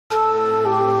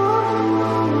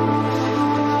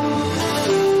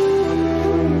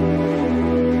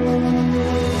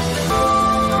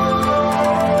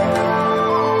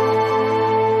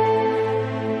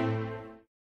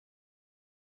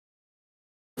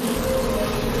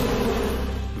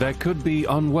There could be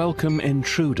unwelcome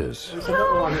intruders It's a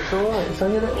little one, it's all right, it's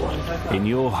only a little one. in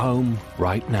your home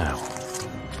right now.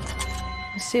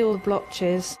 I see all the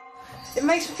blotches. It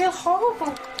makes me feel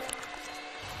horrible.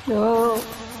 Oh.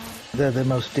 They're the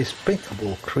most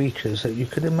despicable creatures that you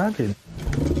could imagine.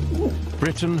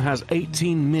 Britain has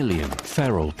 18 million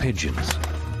feral pigeons.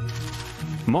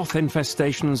 Moth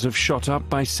infestations have shot up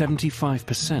by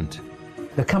 75%.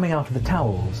 They're coming out of the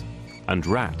towels. And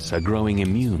rats are growing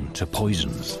immune to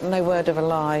poisons. No word of a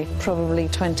lie, probably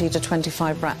 20 to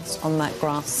 25 rats on that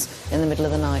grass in the middle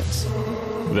of the night.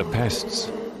 The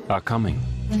pests are coming.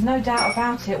 There's no doubt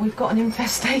about it, we've got an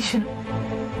infestation.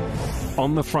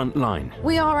 On the front line,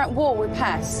 We are at war with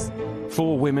pests.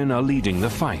 4 women are leading the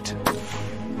fight.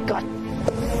 God.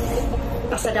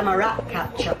 I said I'm a rat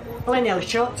catcher. Well, I nearly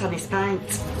choked on his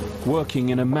pint. Working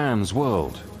in a man's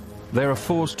world, they're a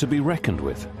force to be reckoned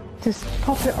with. Just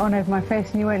pop it on over my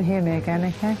face and you won't hear me again,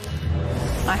 OK?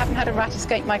 I haven't had a rat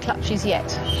escape my clutches yet.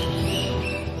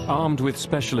 Armed with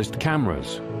specialist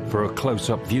cameras for a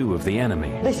close-up view of the enemy,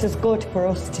 This is good for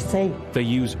us to see. they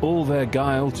use all their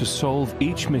guile to solve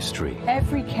each mystery.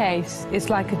 Every case is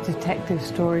like a detective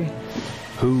story.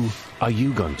 Who are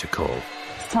you going to call?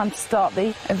 It's time to start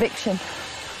the eviction.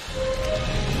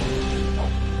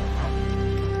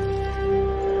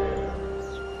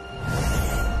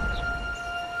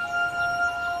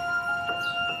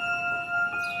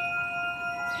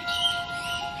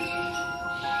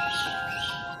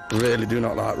 I really do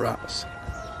not like rats.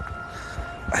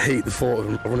 I hate the thought of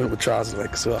them running up with trousers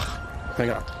legs, so I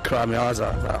think I'd cry my eyes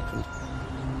out if that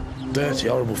happened. Dirty,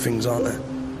 horrible things, aren't they?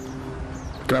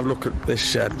 Can I have a look at this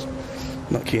shed?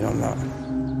 Not keen on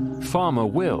that. Farmer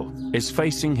Will is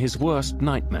facing his worst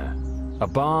nightmare, a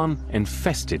barn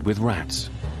infested with rats.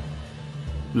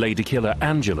 Ladykiller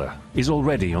Angela is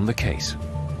already on the case.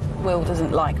 Will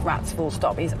doesn't like rats, full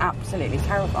stop. He's absolutely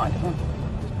terrified of them.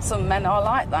 Some men are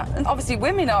like that. And obviously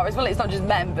women are as well. It's not just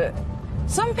men, but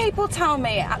some people tell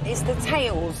me it's the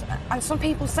tails, and some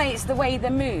people say it's the way they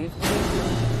move.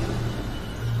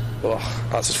 Oh,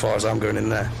 that's as far as I'm going in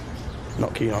there.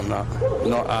 Not keen on that.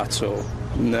 Not at all.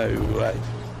 No way.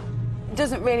 It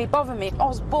doesn't really bother me. I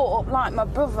was brought up like my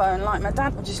brother and like my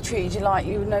dad. I just treated you like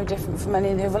you were no different from any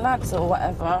of the other lads or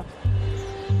whatever.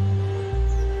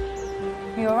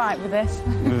 You all right with this?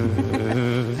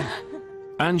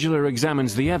 Angela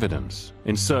examines the evidence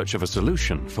in search of a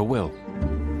solution for Will.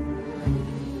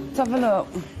 Let's have a look.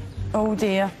 Oh,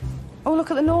 dear. Oh, look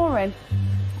at the gnawing.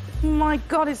 Oh, my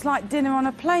God, it's like dinner on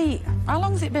a plate. How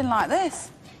long's it been like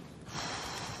this?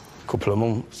 Couple of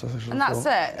months. And that's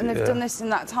it? And they've done this in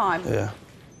that time? Yeah.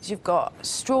 You've got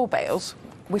straw bales,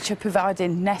 which are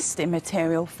providing nesting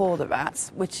material for the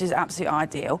rats, which is absolutely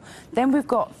ideal. Then we've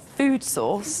got food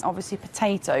source, obviously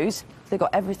potatoes. They've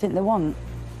got everything they want.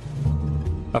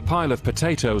 A pile of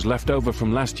potatoes left over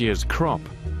from last year's crop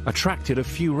attracted a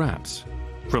few rats.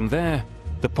 From there,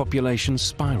 the population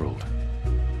spiraled.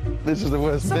 This is the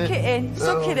worst Suck bit. it in,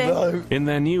 suck it in. No. In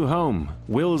their new home,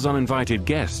 Will's uninvited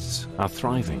guests are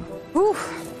thriving. Oof.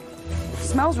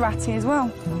 Smells ratty as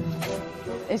well.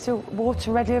 Is the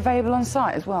water readily available on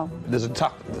site as well? There's the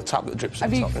tap that drips.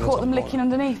 Have you caught them licking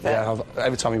underneath it? Yeah,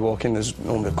 every time you walk in, there's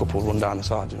normally a couple run down the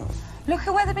side, you know. Look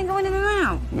at where they've been going in and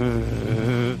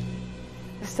out.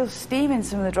 They're still steaming,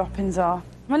 some of the droppings are.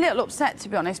 I'm a little upset, to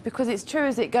be honest, because it's true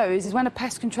as it goes, is when a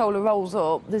pest controller rolls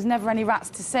up, there's never any rats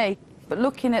to see. But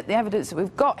looking at the evidence that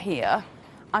we've got here,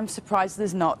 I'm surprised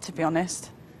there's not, to be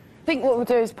honest. I think what we'll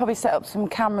do is probably set up some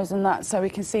cameras and that so we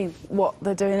can see what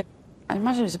they're doing. I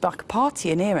imagine it's like a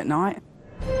party in here at night.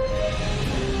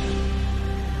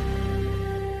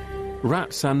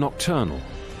 Rats are nocturnal,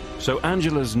 so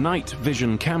Angela's night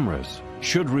vision cameras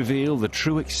should reveal the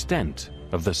true extent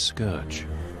of the scourge.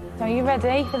 Are you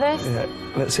ready for this? Yeah,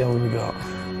 let's see how many we got.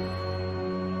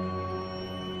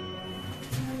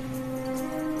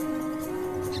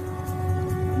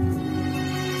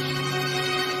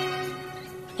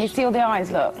 You see all the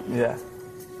eyes, look? Yeah.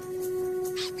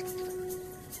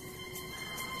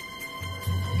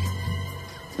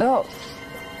 Look.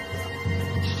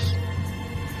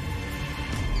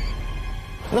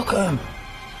 Look at them.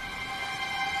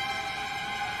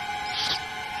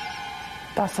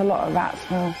 That's a lot of rats,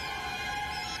 Will.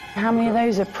 How many of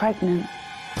those are pregnant?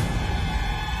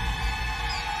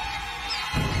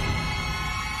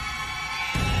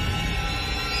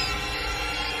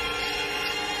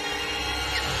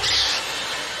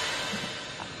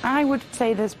 I would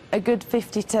say there's a good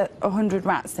 50 to 100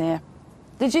 rats here.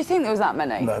 Did you think there was that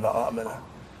many? No, not that many.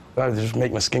 That would just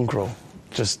make my skin crawl.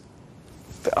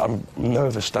 I'm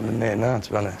nervous standing there now,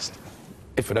 to be honest.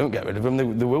 If we don't get rid of them,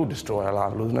 they will destroy our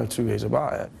life. There's no two ways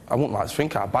about it. I wouldn't like to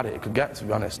think how bad it could get, to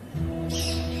be honest.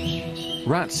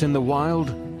 Rats in the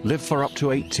wild live for up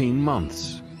to 18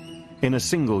 months. In a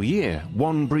single year,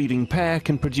 one breeding pair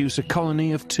can produce a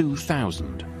colony of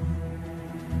 2,000.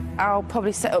 I'll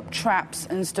probably set up traps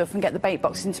and stuff and get the bait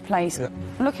box into place. Yeah.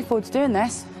 I'm looking forward to doing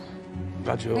this.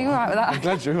 Glad you are. Are you all right with that? I'm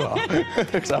glad you are,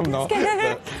 because I'm not.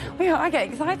 Well, I get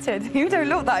excited. You don't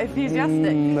look that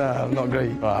enthusiastic. No, I'm not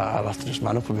great. Well, I'll have to just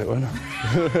man up a bit, won't I?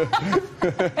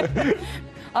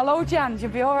 I'll hold your hand, you'll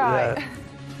be all right. Yeah.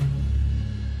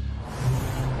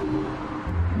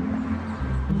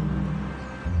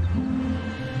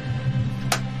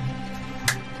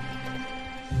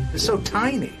 It's so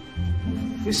tiny.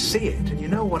 You see it and you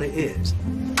know what it is.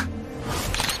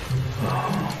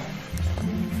 Oh.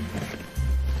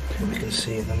 We can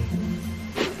see them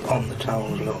on the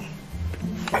towels, look.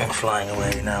 And flying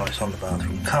away now, it's on the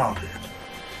bathroom carpet.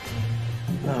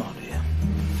 Oh dear.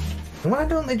 Why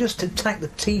don't they just attack the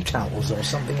tea towels or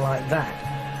something like that?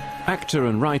 Actor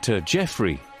and writer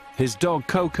Jeffrey, his dog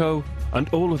Coco, and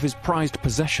all of his prized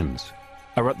possessions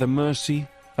are at the mercy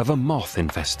of a moth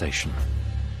infestation.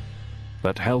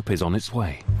 But help is on its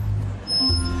way.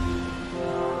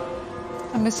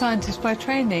 I'm a scientist by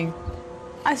training.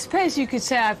 I suppose you could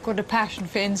say I've got a passion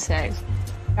for insects.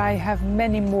 I have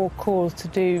many more calls to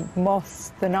do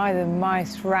moths than either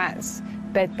mice, rats,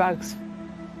 bedbugs.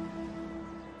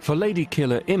 For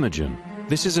Ladykiller Imogen,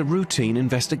 this is a routine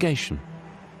investigation.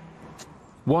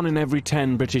 1 in every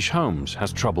 10 British homes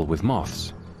has trouble with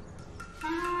moths.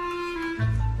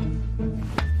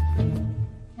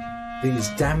 These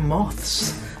damn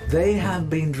moths, they have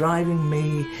been driving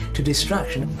me to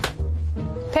distraction.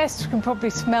 Pests can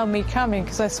probably smell me coming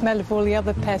because I smell of all the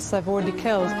other pests I've already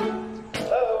killed.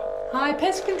 Hello. Hi,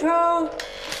 pest control.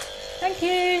 Thank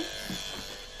you.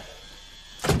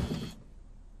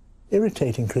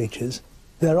 Irritating creatures.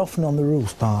 They're often on the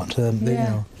roof part. You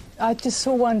know. I just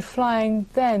saw one flying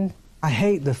then. I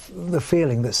hate the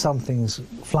feeling that something's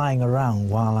flying around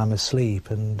while I'm asleep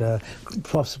and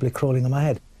possibly crawling on my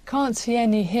head. Can't see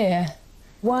any here.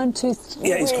 1, 2, 3.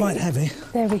 Yeah, it's quite heavy.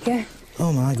 There we go.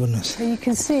 Oh my goodness. So you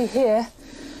can see here.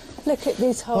 Look at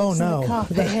these holes in the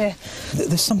carpet here.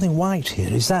 There's something white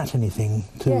here. Is that anything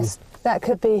to... Yes, that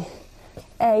could be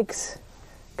eggs,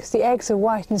 because the eggs are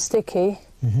white and sticky,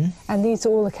 and these are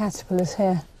all the caterpillars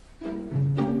here.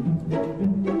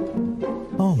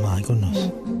 Oh my goodness.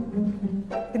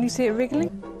 Can you see it wriggling?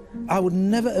 I would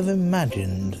never have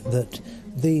imagined that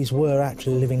these were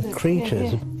actually living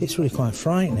creatures. It's really quite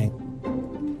frightening.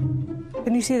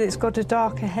 Can you see that it's got a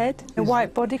darker head, a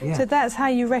white body? Yeah. So that's how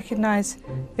you recognise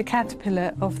the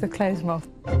caterpillar of the clothes moth.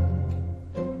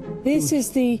 This is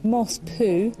the moth's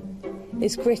poo.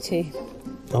 It's gritty.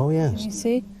 Oh, yes. You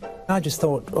see? I just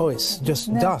thought, oh, it's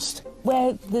just dust.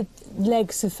 Where the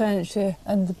legs of furniture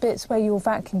and the bits where your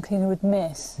vacuum cleaner would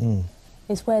miss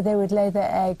is where they would lay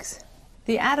their eggs.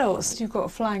 The adults you've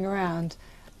got flying around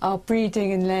are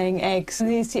breeding and laying eggs. And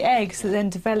these are the eggs that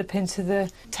then develop into the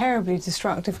terribly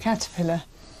destructive caterpillar.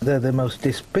 They're the most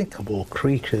despicable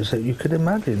creatures that you could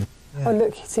imagine. Yeah. Oh,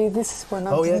 look, you see, this is one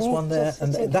underneath. Oh, yes, one there,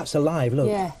 and that's alive, look.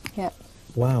 Yeah, yeah.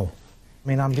 Wow. I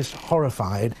mean, I'm just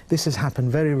horrified. This has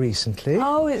happened very recently.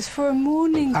 Oh, it's for a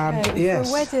mourning coat, yes,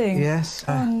 for a wedding. Yes.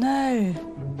 Oh, no.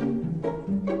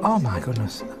 Oh, my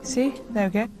goodness. See, there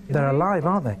we go. They're alive,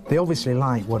 aren't they? They obviously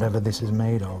like whatever this is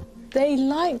made of. They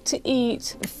like to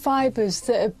eat fibres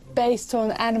that are based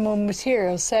on animal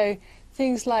materials, so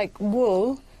things like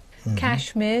wool,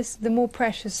 cashmeres, the more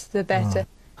precious the better.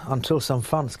 Oh. Until some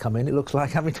funds come in, it looks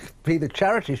like having to be the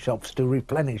charity shops to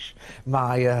replenish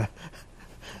my,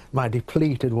 my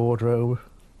depleted wardrobe,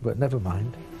 but never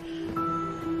mind.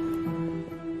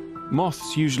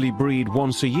 Moths usually breed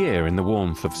once a year in the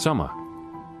warmth of summer.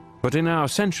 But in our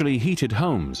centrally heated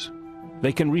homes,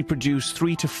 they can reproduce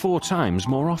 3 to 4 times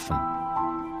more often.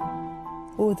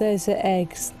 Oh, those are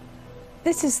eggs.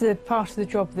 This is the part of the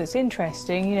job that's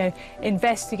interesting, you know,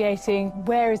 investigating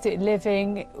where is it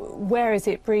living, where is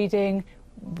it breeding,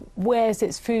 where's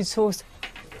its food source.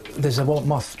 There's a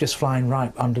moth just flying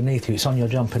right underneath you. It's on your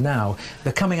jumper now.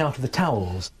 They're coming out of the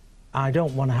towels. I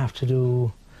don't want to have to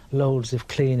do loads of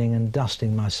cleaning and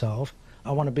dusting myself.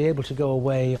 I want to be able to go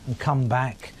away and come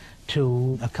back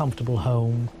to a comfortable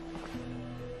home.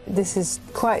 This is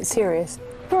quite serious.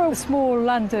 For a small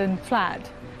London flat,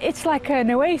 it's like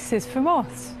an oasis for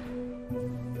moths.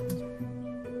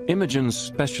 Imogen's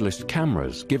specialist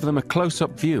cameras give them a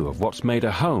close-up view of what's made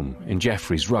a home in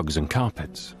Jeffrey's rugs and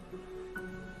carpets.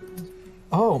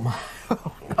 Oh, my...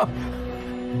 Oh, no.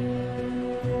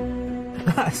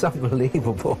 That's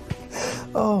unbelievable.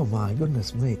 Oh, my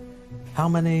goodness me. How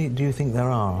many do you think there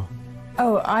are?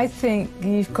 Oh, I think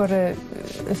you've got a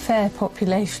fair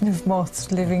population of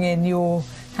moths living in your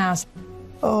house.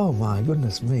 Oh, my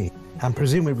goodness me. And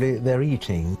presumably they're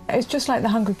eating. It's just like the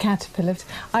hungry caterpillars.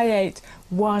 I ate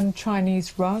 1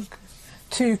 Chinese rug,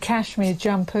 2 cashmere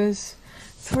jumpers,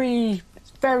 3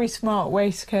 very smart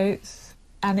waistcoats,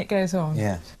 and it goes on.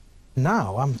 Yes.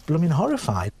 Now I'm blooming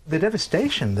horrified. The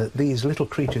devastation that these little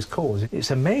creatures cause,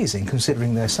 it's amazing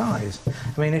considering their size.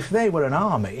 I mean, if they were an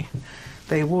army,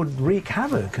 they would wreak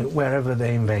havoc wherever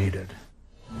they invaded.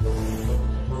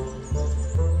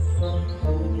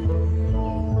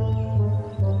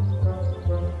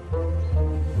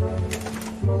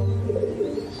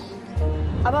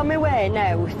 I'm on my way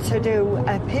now to do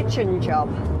a pigeon job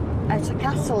at a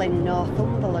castle in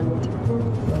Northumberland.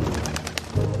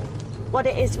 What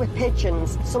it is with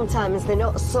pigeons, sometimes they're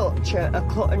not such a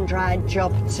cut and dried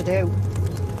job to do.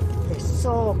 They're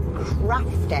so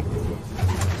crafty.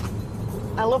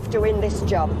 I love doing this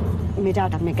job. My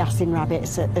dad had me gassing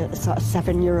rabbits at sort of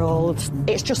 7-year-old.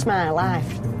 It's just my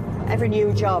life. Every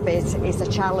new job is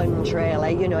a challenge,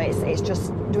 really. You know, it's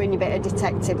just doing a bit of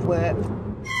detective work.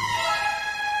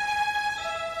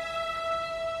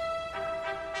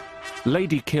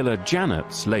 Ladykiller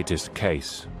Janet's latest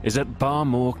case is at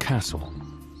Barmore Castle.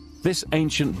 This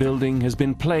ancient building has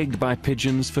been plagued by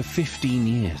pigeons for 15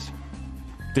 years,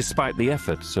 despite the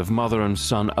efforts of mother and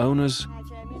son owners,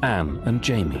 Anne and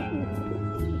Jamie.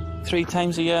 3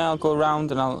 times a year I'll go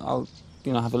around and I'll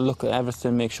have a look at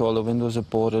everything, make sure all the windows are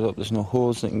boarded up, there's no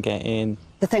holes that can get in.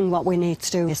 The thing what we need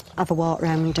to do is have a walk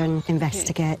round and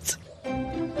investigate.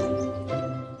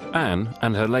 Anne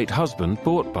and her late husband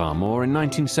bought Barmore in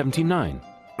 1979,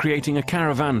 creating a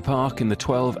caravan park in the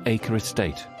 12-acre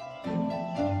estate.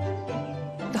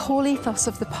 The whole ethos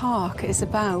of the park is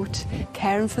about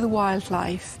caring for the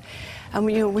wildlife. And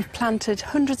we've planted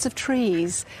hundreds of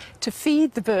trees to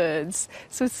feed the birds.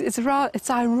 So it's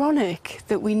ironic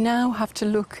that we now have to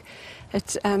look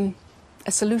at a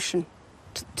solution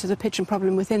to the pigeon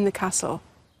problem within the castle.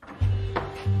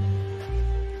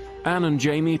 Anne and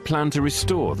Jamie plan to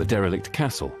restore the derelict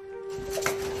castle.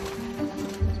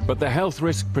 But the health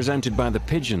risk presented by the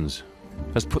pigeons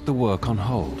has put the work on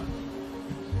hold.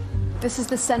 This is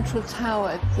the central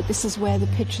tower, but this is where the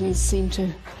pigeons seem to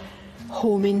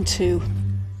home into.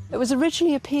 It was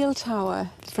originally a peel tower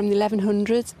from the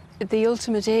 1100s. The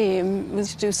ultimate aim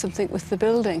was to do something with the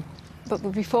building.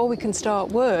 But before we can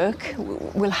start work,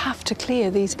 we'll have to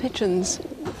clear these pigeons.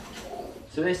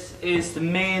 So this is the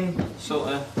main sort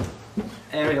of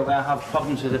area where I have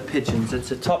problems with the pigeons.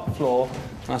 It's a top floor,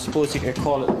 and I suppose you could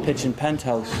call it the pigeon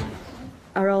penthouse.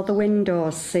 Are all the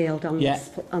windows sealed on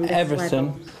this everything.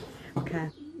 level? Okay.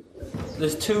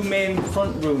 There's 2 main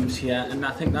front rooms here, and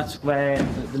I think that's where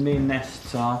the main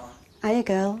nests are. Hiya,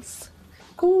 girls.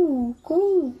 Coo,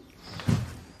 coo.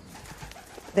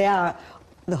 They are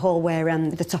the whole way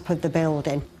around the top of the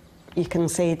building. You can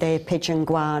see the pigeon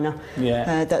guano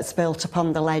that's built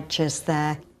upon the ledges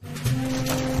there.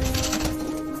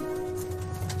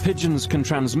 Pigeons can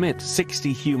transmit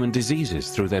 60 human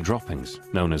diseases through their droppings,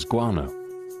 known as guano,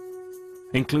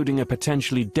 including a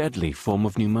potentially deadly form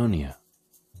of pneumonia.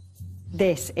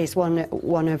 This is one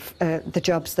of the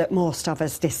jobs that most of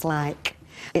us dislike.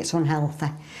 It's unhealthy,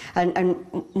 and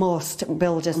most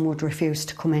builders would refuse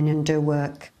to come in and do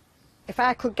work. If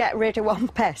I could get rid of one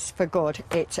pest for good,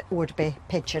 it would be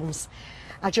pigeons.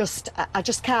 I just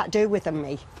can't do with them,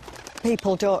 me.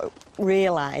 People don't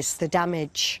realise the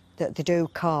damage that they do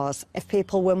cause. If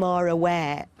people were more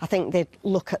aware, I think they'd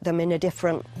look at them in a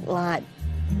different light.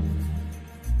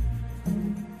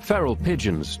 Feral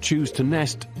pigeons choose to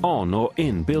nest on or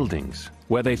in buildings,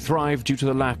 where they thrive due to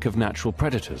the lack of natural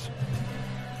predators.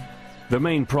 The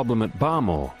main problem at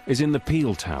Barmore is in the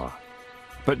peel tower,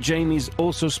 but Jamie's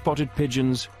also spotted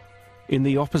pigeons in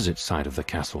the opposite side of the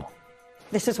castle.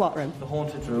 This is what room? The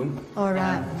haunted room. All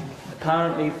right.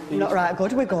 Apparently... I'm not right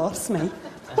good with ghosts, me.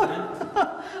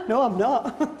 No, I'm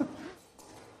not.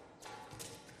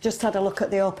 Just had a look at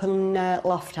the open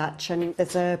loft hatch and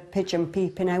there's a pigeon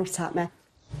peeping out at me.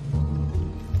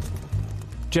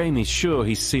 Jamie's sure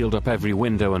he's sealed up every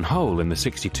window and hole in the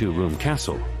 62-room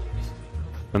castle.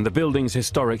 And the building's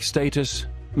historic status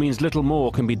means little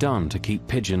more can be done to keep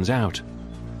pigeons out.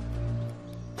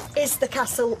 Is the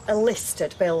castle a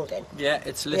listed building? Yeah,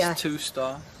 it's list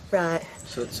 2-star. Right.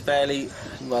 So it's fairly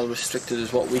well restricted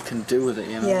as what we can do with it,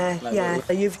 you know. Yeah.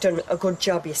 You've done a good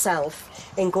job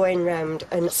yourself in going round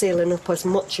and sealing up as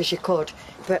much as you could.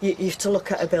 But you have to look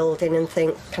at a building and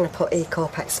think, can I put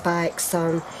Ecopack spikes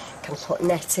on? Can I put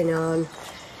netting on?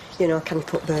 You know, can I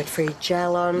put bird-free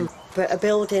gel on? But a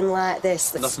building like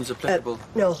this... Nothing's applicable.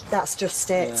 No, that's just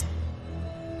it.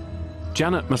 Yeah.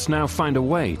 Janet must now find a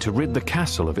way to rid the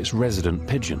castle of its resident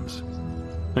pigeons.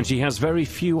 And she has very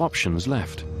few options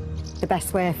left. The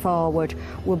best way forward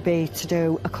would be to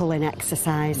do a culling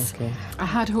exercise. Okay. I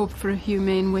had hoped for a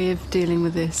humane way of dealing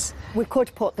with this. We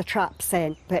could put the traps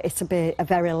in, but it'd be a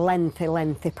very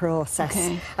lengthy process.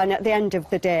 Okay. And at the end of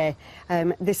the day,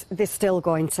 they're still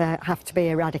going to have to be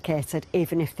eradicated,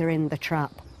 even if they're in the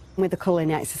trap. With the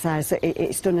culling exercise,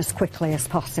 it's done as quickly as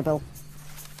possible.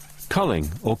 Culling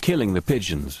or killing the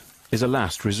pigeons is a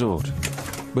last resort.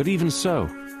 But even so,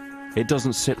 it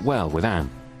doesn't sit well with Anne.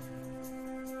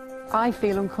 I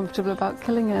feel uncomfortable about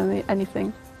killing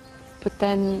anything, but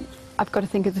then I've got to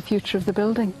think of the future of the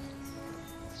building.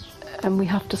 And we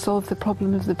have to solve the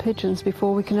problem of the pigeons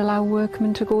before we can allow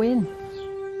workmen to go in.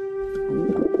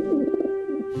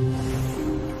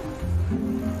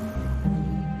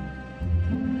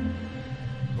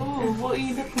 Oh, what are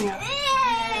you looking at?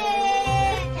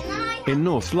 In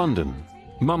North London,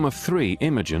 mum of 3,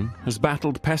 Imogen, has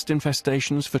battled pest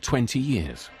infestations for 20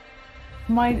 years.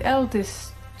 My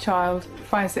eldest child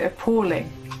finds it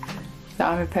appalling that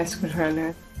I'm a pest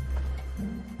controller.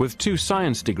 With 2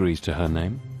 science degrees to her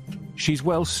name, she's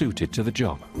well suited to the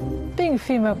job. Being a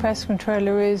female pest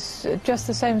controller is just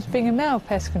the same as being a male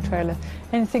pest controller.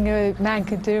 Anything a man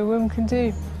can do, a woman can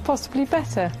do, possibly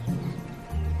better.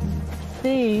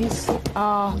 These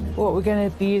are what we're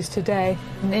going to use today,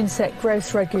 an insect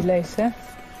growth regulator,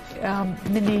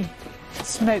 mini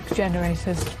smoke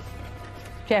generators.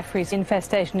 Geoffrey's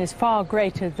infestation is far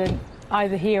greater than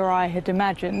either he or I had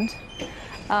imagined.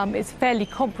 It's a fairly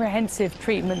comprehensive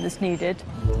treatment that's needed.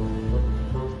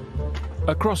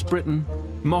 Across Britain,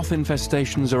 moth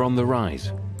infestations are on the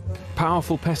rise.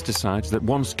 Powerful pesticides that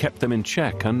once kept them in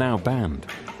check are now banned.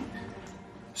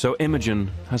 So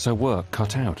Imogen has her work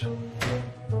cut out.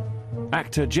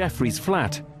 Actor Geoffrey's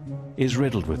flat is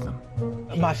riddled with them.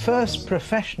 My first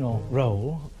professional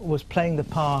role was playing the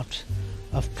part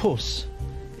of Puss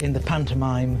in the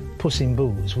pantomime Puss in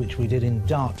Boots, which we did in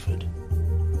Dartford.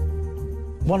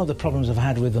 One of the problems I've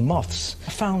had with the moths,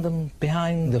 I found them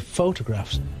behind the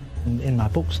photographs in my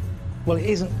books. Well, it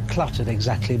isn't cluttered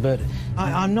exactly, but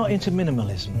I'm not into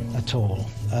minimalism at all.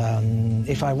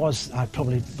 If I was, I'd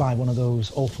probably buy one of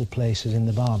those awful places in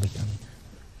the Barbican.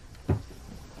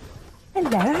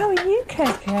 Hello, how are you,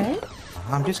 Coco?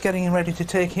 I'm just getting ready to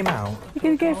take him out. You're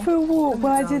going to go for a walk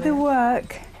while I do the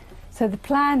work. So the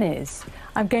plan is,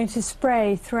 I'm going to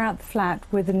spray throughout the flat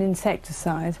with an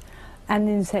insecticide and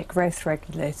an insect growth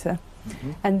regulator,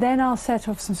 and then I'll set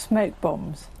off some smoke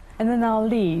bombs, and then I'll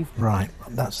leave. Right,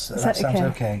 that sounds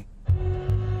okay.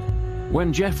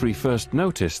 When Geoffrey first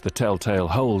noticed the telltale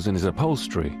holes in his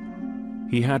upholstery,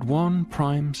 he had one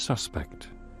prime suspect.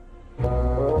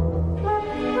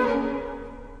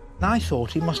 I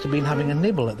thought he must have been having a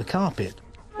nibble at the carpet.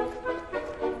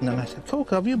 And then I said,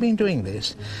 Coco, have you been doing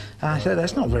this? And I said,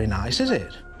 that's not very nice, is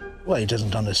it? Well, he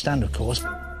doesn't understand, of course.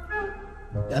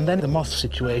 And then the moth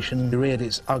situation reared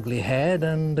its ugly head,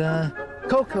 and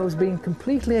Coco's been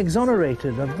completely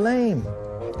exonerated of blame.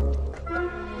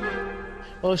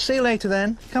 Well, see you later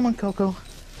then. Come on, Coco.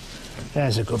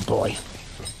 There's a good boy.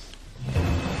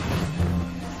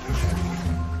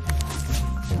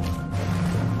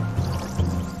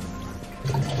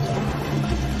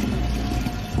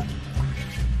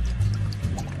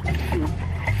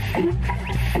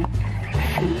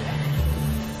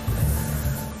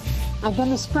 I'm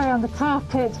going to spray on the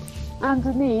carpet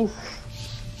underneath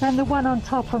and the one on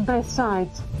top on both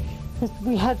sides.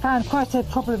 We had found quite a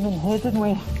problem in here, didn't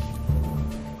we?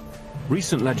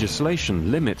 Recent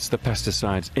legislation limits the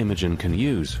pesticides Imogen can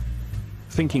use.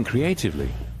 Thinking creatively,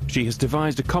 she has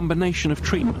devised a combination of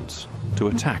treatments to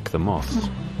attack the moths.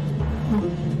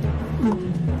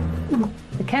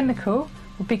 The chemical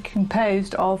will be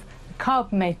composed of a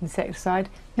carbamate insecticide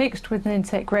mixed with an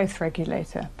insect growth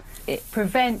regulator. It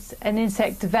prevents an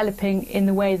insect developing in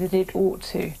the way that it ought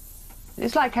to.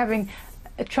 It's like having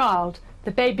a child.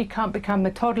 The baby can't become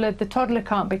a toddler, the toddler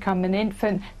can't become an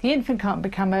infant, the infant can't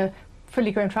become a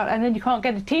fully grown child, and then you can't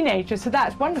get a teenager, so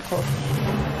that's wonderful.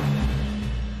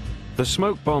 The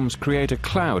smoke bombs create a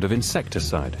cloud of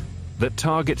insecticide that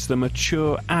targets the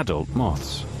mature adult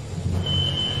moths.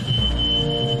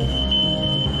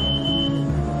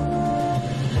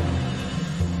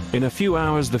 In a few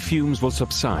hours, the fumes will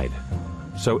subside,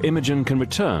 so Imogen can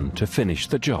return to finish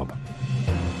the job.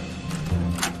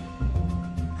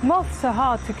 Moths are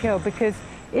hard to kill because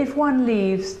if one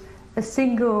leaves a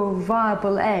single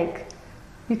viable egg,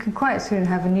 you can quite soon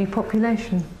have a new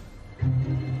population.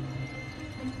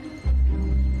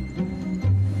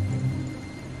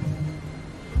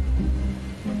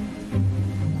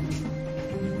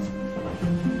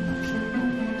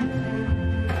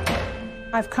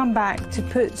 I've come back to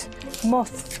put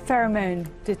moth pheromone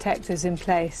detectors in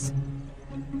place.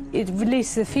 It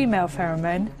releases a female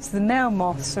pheromone, so the male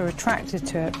moths are attracted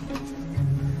to it.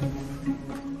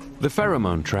 The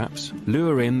pheromone traps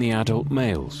lure in the adult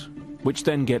males, which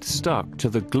then get stuck to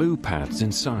the glue pads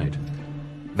inside.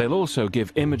 They'll also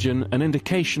give Imogen an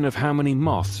indication of how many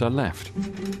moths are left.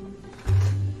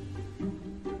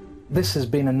 This has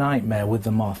been a nightmare with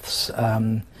the moths.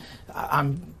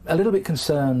 I'm a little bit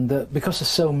concerned that because there's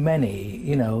so many,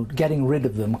 you know, getting rid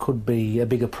of them could be a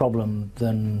bigger problem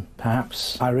than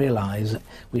perhaps I realise.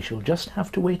 We shall just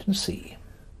have to wait and see.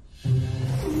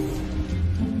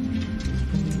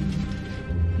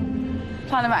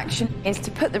 Plan of action is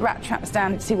to put the rat traps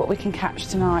down and see what we can catch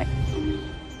tonight.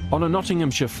 On a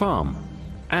Nottinghamshire farm,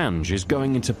 Ange is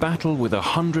going into battle with a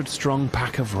 100-strong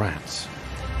pack of rats.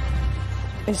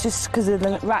 It's just because of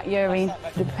the rat urine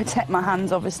to protect my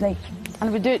hands, obviously. And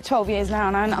I've been doing it 12 years now,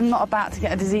 and I'm not about to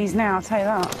get a disease now, I'll tell you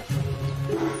that.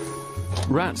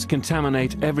 Rats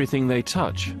contaminate everything they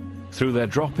touch through their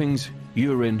droppings,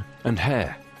 urine and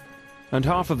hair. And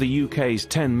half of the UK's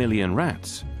 10 million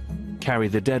rats carry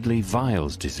the deadly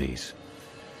Viles disease.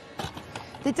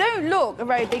 They don't look a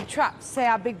very big trap to say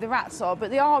how big the rats are, but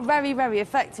they are very, very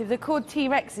effective. They're called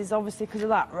T-Rexes, obviously, because of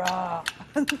that. Rah.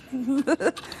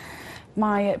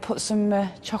 Put some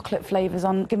chocolate flavours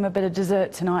on, give them a bit of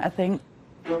dessert tonight, I think.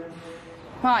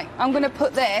 Right, I'm going to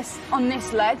put this on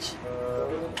this ledge,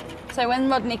 so when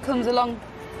Rodney comes along,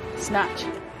 snatch.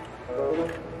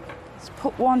 Let's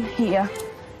put one here.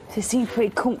 They seem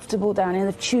pretty comfortable down here.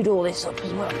 They've chewed all this up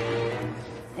as well.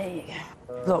 There you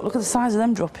go. Look at the size of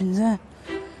them droppings there.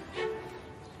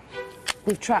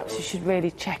 With traps, you should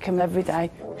really check them every day.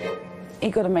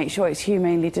 You've got to make sure it's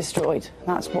humanely destroyed.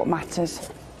 That's what matters.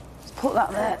 Let's put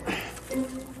that there.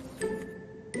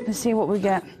 And see what we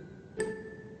get.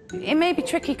 It may be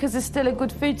tricky because there's still a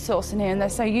good food source in here and they're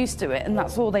so used to it, and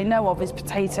that's all they know of is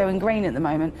potato and grain at the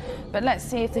moment. But let's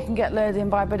see if they can get lured in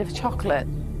by a bit of chocolate.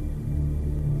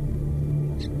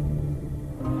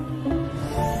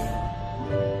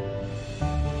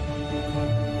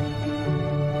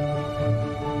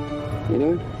 You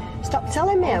doing? Stop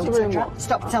telling me how to drive.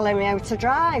 Stop telling me how to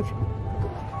drive.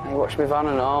 Hey, watch my van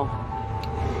and all.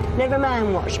 Never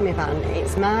mind watch my van,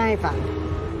 it's my van.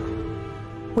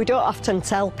 We don't often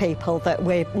tell people that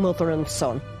we're mother and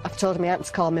son. I've told him he hadn't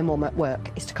to call me mum at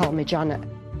work, he's to call me Janet.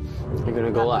 You're going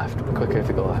to go left? Be quicker if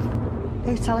you go left.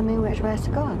 Who's telling me which way to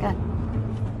go again?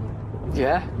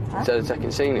 Yeah? Huh? Instead of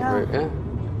taking scenic route, yeah?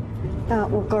 No,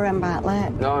 we'll go around back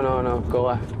late. No, go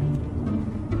left.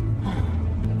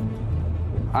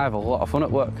 I have a lot of fun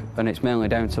at work, and it's mainly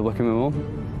down to working with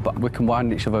Mum. But we can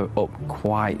wind each other up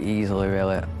quite easily,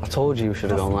 really. I told you should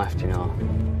have gone left, you know.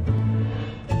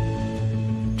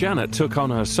 Janet took on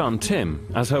her son Tim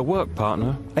as her work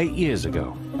partner 8 years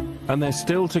ago, and they're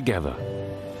still together.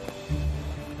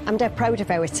 I'm dead proud of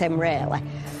our Tim, really.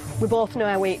 We both know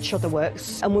how each other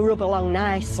works, and we rub along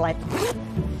nicely.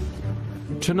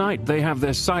 Tonight they have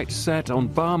their sights set on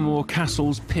Barmore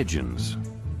Castle's pigeons.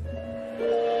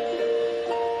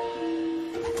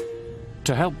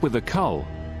 To help with the cull,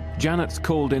 Janet's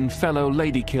called in fellow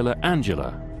ladykiller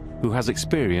Angela, who has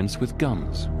experience with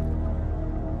guns.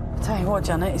 I'll tell you what,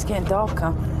 Janet, it's getting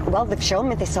darker. Well, they've shown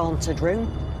me this haunted room.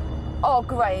 Oh,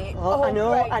 great. Oh, I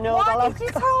know, great. I know. Why did you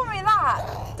tell me that?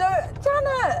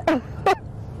 Janet!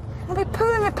 I'll be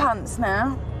pooing my pants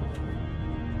now.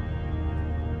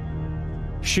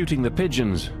 Shooting the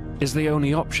pigeons is the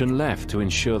only option left to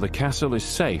ensure the castle is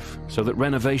safe so that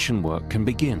renovation work can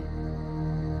begin.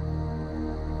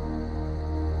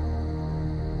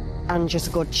 Angie's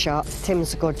a good shot,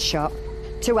 Tim's a good shot.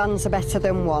 2 hands are better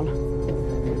than 1.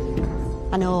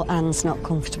 I know Anne's not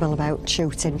comfortable about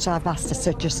shooting, so I've asked her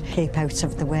to just keep out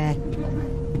of the way.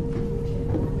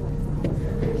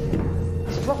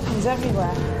 There's droppings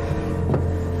everywhere.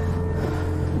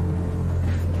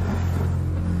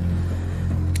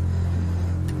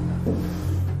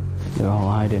 They're all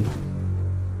hiding.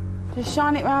 Just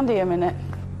shine it round here a minute.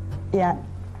 Yeah.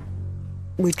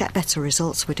 We'd get better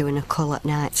results with doing a cull at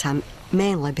night time,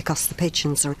 mainly because the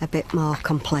pigeons are a bit more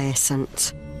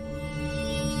complacent.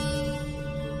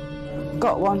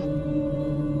 Got one.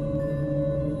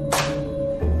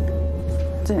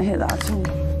 Didn't hit that at all.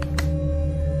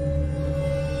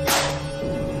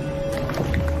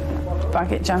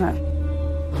 Bag it, Janet.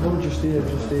 Oh, just here,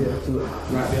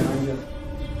 right behind you.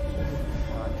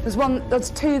 There's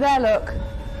 2 there, look.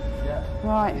 Yeah.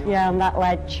 Right. Yeah, on that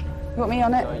ledge. You want me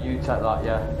on it? You take that,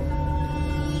 yeah.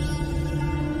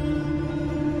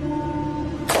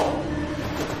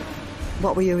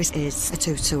 What we use is a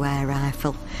 2-2 air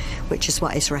rifle, which is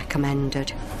what is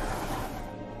recommended.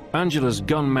 Angela's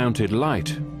gun-mounted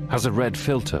light has a red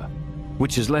filter,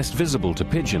 which is less visible to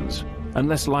pigeons and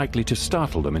less likely to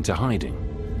startle them into hiding.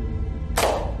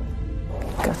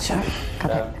 Gotcha.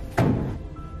 Got it.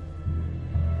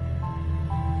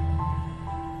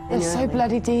 They're so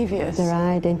bloody devious. They're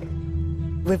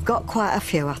hiding. We've got quite a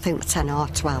few, I think 10 or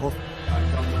 12.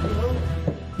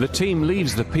 The team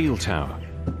leaves the peel tower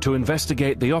to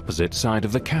investigate the opposite side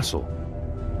of the castle.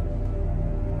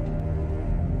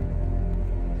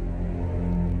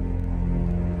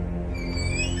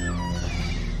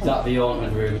 Is that the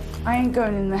ornament room? I ain't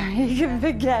going in there. You can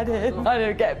forget it. I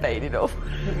don't get paid enough.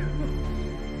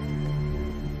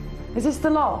 Is this the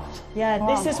loft? Yeah,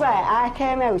 Wow. This is where I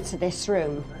came out of this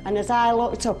room, and as I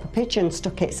looked up, a pigeon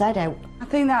stuck its head out. I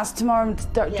think that's tomorrow's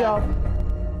job.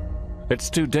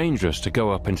 It's too dangerous to go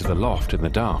up into the loft in the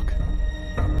dark.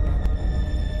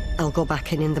 I'll go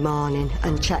back in the morning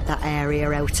and check that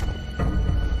area out.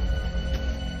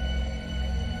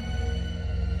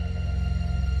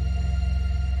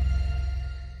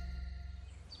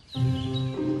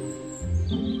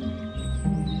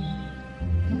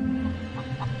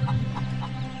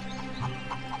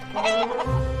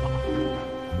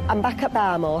 I'm back at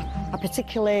Barmore. I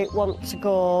particularly want to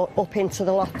go up into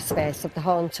the loft space of the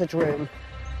haunted room.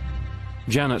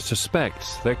 Janet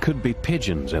suspects there could be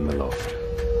pigeons in the loft.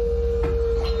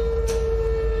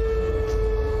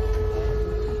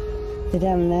 They're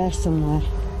down there somewhere.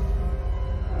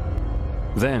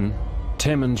 Then,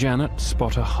 Tim and Janet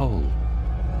spot a hole.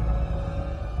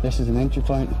 This is an entry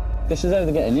point. This is how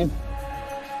they're getting in.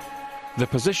 The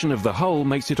position of the hole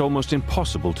makes it almost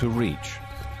impossible to reach.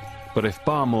 But if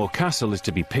Barmore Castle is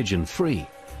to be pigeon-free,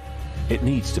 it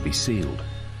needs to be sealed.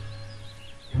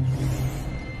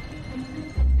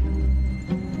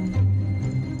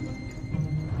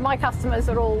 My customers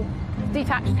are all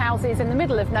detached houses in the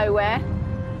middle of nowhere,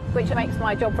 which makes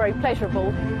my job very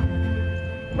pleasurable.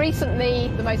 Recently,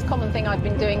 the most common thing I've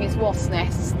been doing is wasp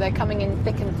nests. They're coming in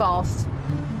thick and fast.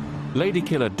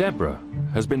 Ladykiller Deborah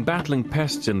has been battling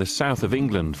pests in the south of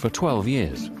England for 12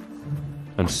 years.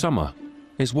 And summer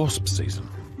is wasp season.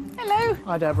 Hello.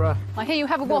 Hi, Deborah. I hear you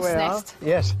have a wasp nest.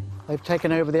 Yes, they've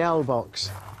taken over the owl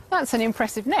box. That's an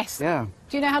impressive nest. Yeah.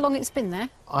 Do you know how long it's been there?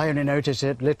 I only noticed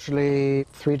it literally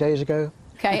 3 days ago.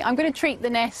 OK, I'm going to treat the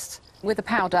nest with a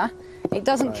powder. It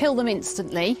doesn't kill them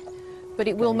instantly, but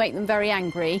it will make them very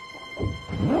angry.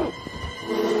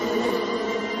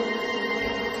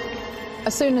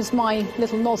 As soon as my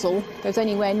little nozzle goes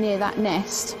anywhere near that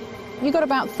nest, you've got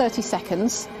about 30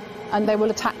 seconds, and they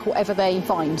will attack whatever they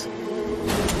find.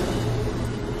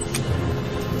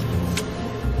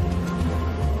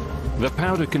 The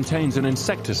powder contains an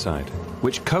insecticide,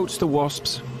 which coats the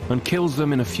wasps and kills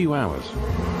them in a few hours.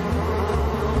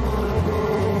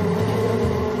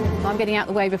 I'm getting out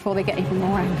the way before they get even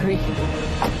more angry.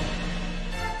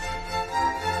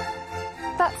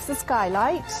 That's the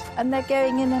skylight, and they're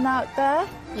going in and out there?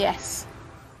 Yes.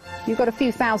 You've got a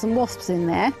few thousand wasps in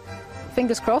there.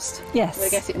 Fingers crossed. Yes. We'll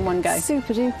get it in one go.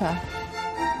 Super duper.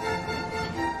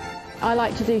 I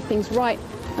like to do things right.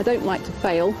 I don't like to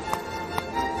fail.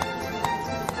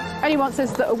 Anyone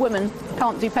says that a woman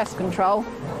can't do pest control,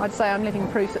 I'd say I'm living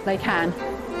proof that they can.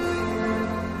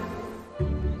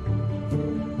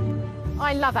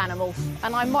 I love animals,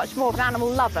 and I'm much more of an animal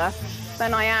lover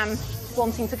than I am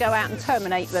wanting to go out and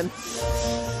terminate them.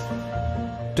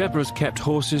 Deborah's kept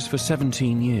horses for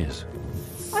 17 years.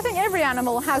 I think every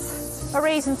animal has a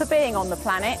reason for being on the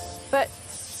planet, but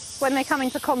when they come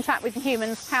into contact with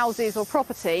humans' houses or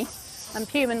property, and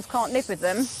humans can't live with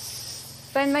them,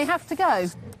 then they have to go.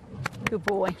 Good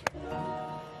boy.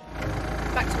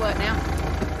 Back to work now.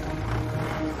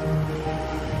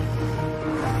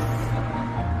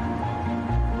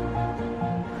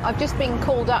 I've just been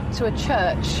called up to a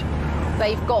church.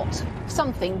 They've got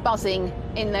something buzzing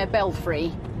in their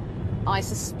belfry. I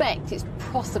suspect it's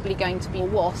possibly going to be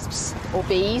wasps or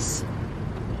bees.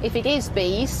 If it is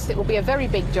bees, it will be a very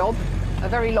big job, a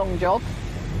very long job,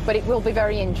 but it will be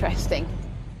very interesting.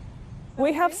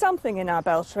 We have something in our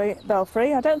belfry.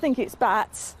 I don't think it's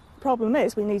bats. Problem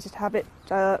is we needed to have it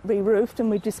re-roofed, and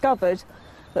we've discovered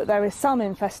that there is some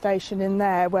infestation in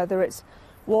there, whether it's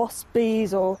wasps,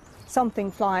 bees or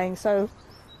something flying. So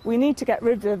we need to get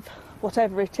rid of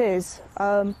whatever it is,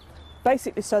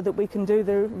 basically so that we can do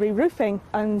the re-roofing,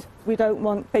 and we don't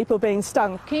want people being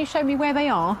stung. Can you show me where they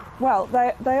are? Well,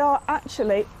 they are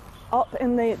actually up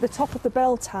in the top of the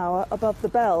bell tower above the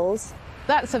bells.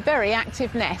 That's a very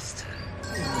active nest.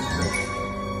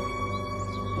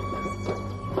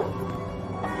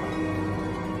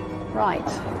 Right,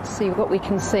 let's see what we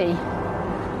can see.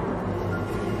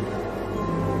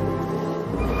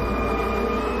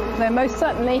 They're most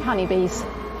certainly honeybees.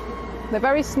 They're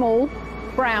very small,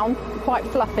 brown, quite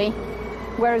fluffy,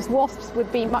 whereas wasps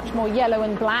would be much more yellow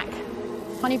and black.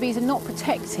 Honeybees are not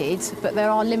protected, but there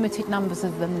are limited numbers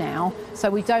of them now, so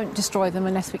we don't destroy them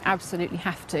unless we absolutely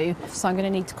have to. So I'm going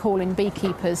to need to call in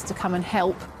beekeepers to come and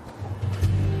help.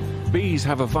 Bees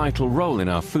have a vital role in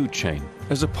our food chain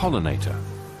as a pollinator,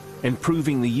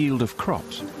 improving the yield of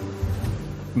crops.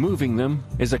 Moving them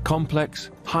is a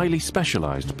complex, highly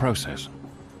specialised process.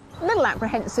 A little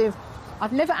apprehensive.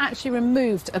 I've never actually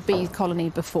removed a bee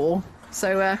colony before,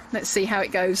 so let's see how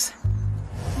it goes.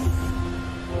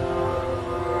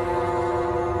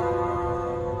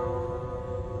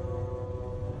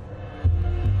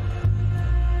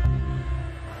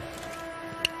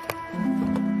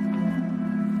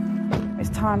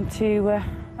 It's time to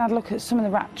have a look at some of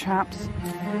the rat traps.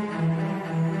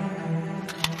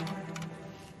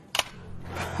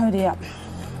 Oh dear,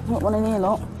 not one in here,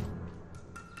 lot.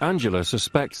 Angela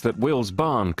suspects that Will's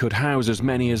barn could house as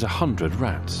many as 100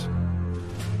 rats.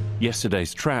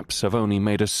 Yesterday's traps have only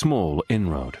made a small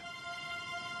inroad.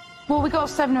 Well, we got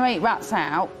 7 or 8 rats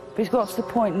out, but it's got to the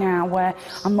point now where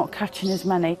I'm not catching as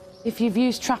many. If you've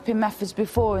used trapping methods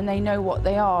before and they know what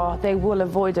they are, they will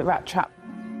avoid a rat trap.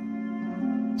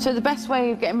 So the best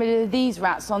way of getting rid of these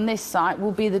rats on this site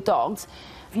will be the dogs.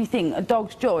 If you think a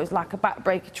dog's jaw is like a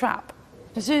backbreaker trap,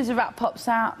 as soon as the rat pops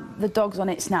out, the dog's on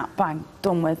it, snap, bang,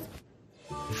 done with.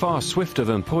 Far swifter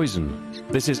than poison,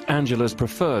 this is Angela's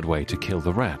preferred way to kill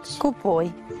the rats. Good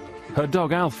boy. Her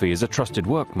dog Alfie is a trusted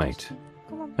workmate,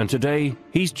 and today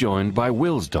he's joined by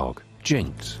Will's dog,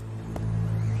 Jinx.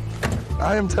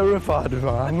 I am terrified of her.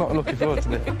 I'm not looking forward to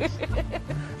this.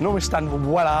 Normally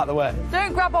stand well out of the way.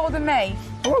 Don't grab hold of me.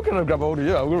 I'm not going to grab hold of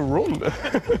you, I'm going to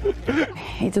run.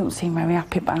 He doesn't seem very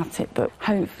happy about it, but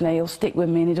hopefully he'll stick with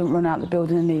me and he doesn't run out the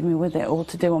building and leave me with it all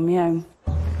to do on my own.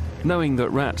 Knowing that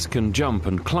rats can jump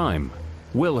and climb,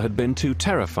 Will had been too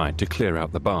terrified to clear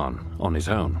out the barn on his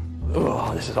own.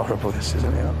 Oh, this is horrible, this,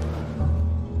 isn't it?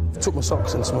 I took my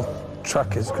socks and some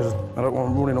trackers because I don't want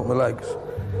them running up my legs.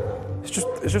 It's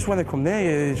just when they come near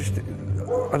you,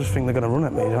 I just think they're going to run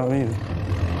at me, you know what I mean?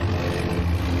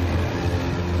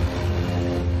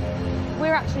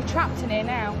 We're actually trapped in here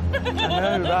now. I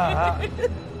know that.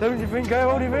 Don't you think I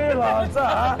already realised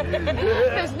that?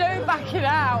 There's no backing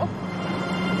out.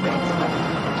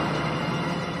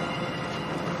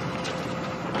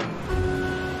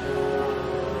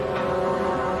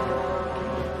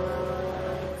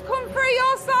 It's come through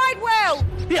your side, Will.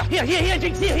 Here,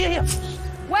 Jinx, here.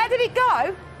 Where did it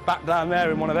go? Back down there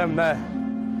in one of them there.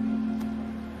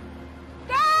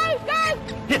 Go!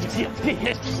 Here, Jinx,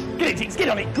 here. Get it, Jinx, get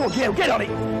on it. Go on, get on it.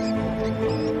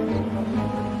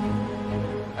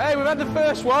 Hey, we've had the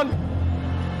first one.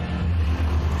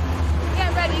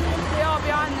 Get ready, because we are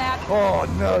behind there. Oh,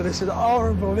 no, this is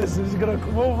horrible. This is going to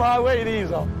come all my way,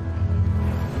 these are.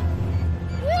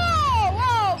 Whoa,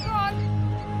 go on.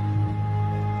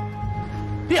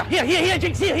 Here,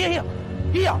 Jinx, here.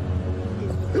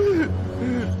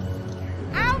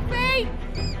 Alfie!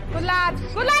 Good lad,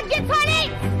 get on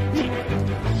it!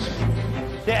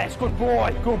 Yes, good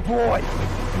boy.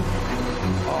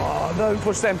 Oh, don't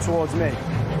push them towards me.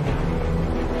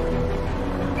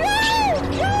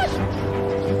 Good!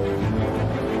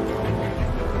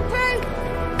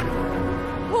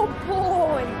 Oh,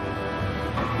 boy.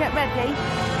 Get ready.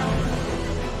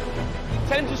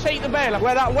 Tell him to shake the bale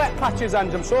where that wet patch is,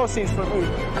 and I'm sure seems for a move.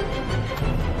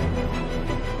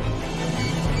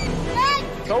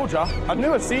 Told ya, I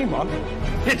knew I'd seen one.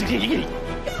 There's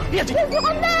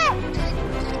one there!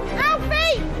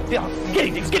 Alfie! Yeah, get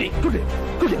it. Good.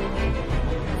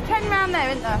 10 round there,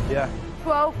 isn't there? Yeah.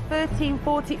 12, 13,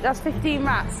 14, that's 15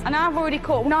 rats. And I've already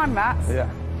caught 9 rats. Yeah.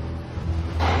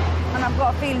 And I've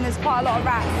got a feeling there's quite a lot of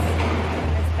rats in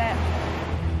this bit.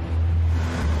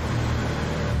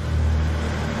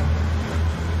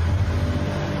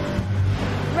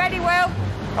 Ready, Will?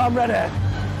 I'm ready.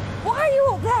 Why are you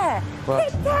up there?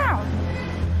 What? Sit down.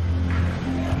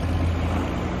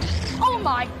 Oh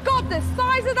my God, the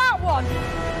size of that one!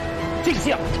 Jinx,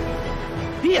 here,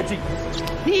 Jinx.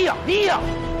 Here.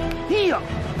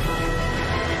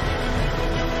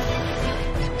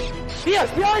 Yes,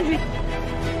 behind you.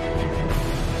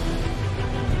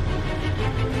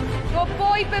 Good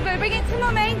boy, Boo-Boo, bring it to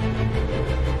Mummy.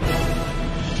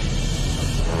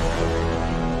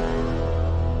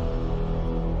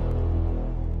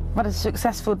 What a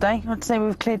successful day. I'd say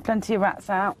we've cleared plenty of rats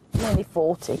out, nearly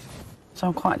 40. So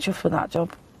I'm quite chuffed with that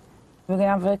job. We're going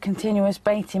to have a continuous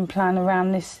baiting plan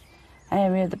around this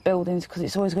area of the buildings because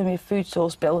it's always going to be a food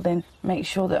source building. Make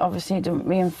sure that obviously it doesn't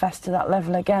reinfest to that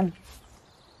level again.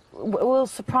 will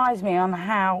surprise me on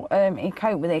how he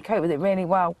coped with it. He coped with it really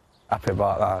well. Happy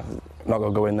about that. Not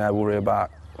going to go in there, worry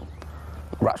about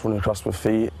rats running across my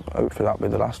feet. Hopefully that'll be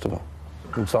the last of them.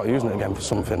 I can start using it again for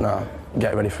something now.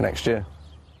 Get ready for next year.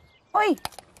 Oi!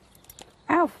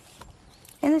 Alf,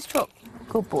 in this truck.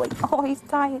 Good boy. Oh, he's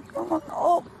tired. Come on.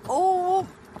 Oh.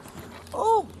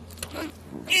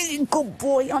 Good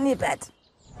boy, on your bed.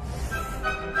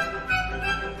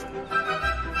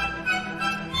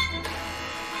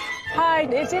 Hi,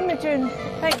 it's Imogen.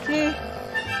 Thank you.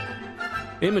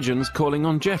 Imogen's calling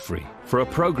on Geoffrey for a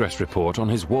progress report on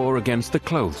his war against the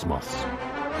clothes moths.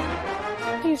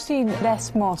 You've seen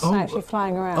less moths actually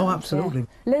flying around. Oh, absolutely. Yeah.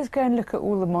 Let's go and look at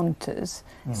all the monitors,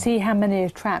 see how many are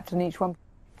trapped on each one.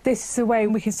 This is the way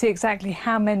we can see exactly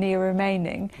how many are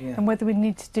remaining and whether we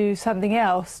need to do something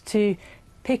else to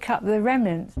pick up the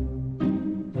remnants.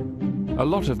 A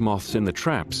lot of moths in the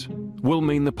traps will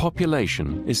mean the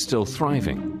population is still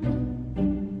thriving.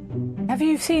 Have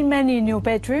you seen many in your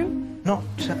bedroom? Not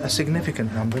a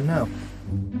significant number, no.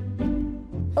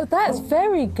 Oh, that's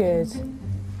very good.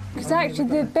 Because actually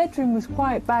the bedroom was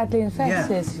quite badly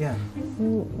infested. Yeah.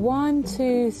 1,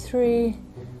 2, 3,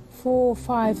 4,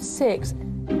 5, 6.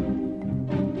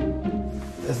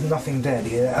 There's nothing dead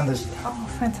here, and there's... Oh,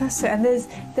 fantastic. And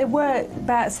there were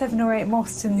about 7 or 8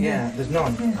 moths in there. Yeah, there's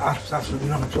none. Yeah. Absolutely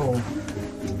none at all.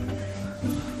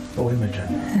 Oh, Imogen.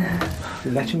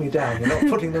 You're letting me down. You're not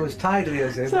putting them as tidily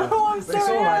as this. Oh, I'm sorry. But it's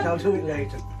all right, I'll do it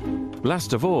later.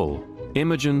 Last of all,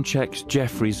 Imogen checks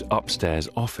Geoffrey's upstairs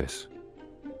office.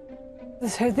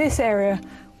 So this area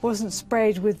wasn't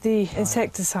sprayed with the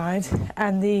insecticide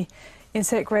and the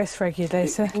insect growth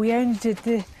regulator. We only did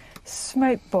the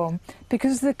smoke bomb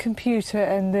because of the computer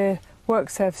and the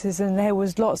work surfaces, and there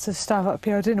was lots of stuff up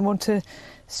here. I didn't want to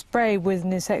spray with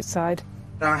an insecticide.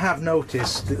 I have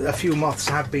noticed that a few moths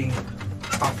have been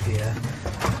up here.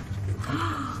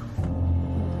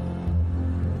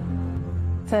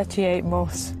 38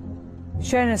 moths.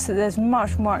 Showing us that there's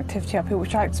much more activity up here,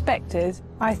 which I expected.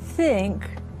 I think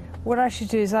what I should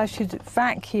do is I should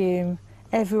vacuum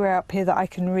everywhere up here that I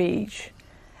can reach.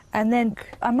 And then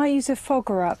I might use a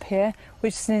fogger up here,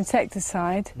 which is an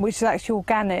insecticide, which is actually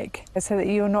organic, so that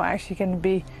you're not actually going to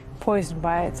be poisoned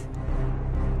by it.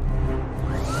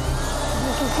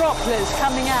 Little droplets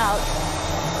coming out.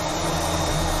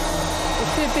 It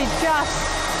should be just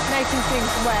making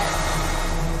things wet.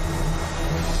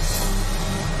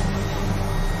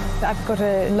 I've got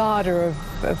a larder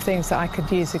of things that I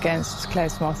could use against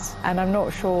clothes moths, and I'm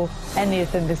not sure any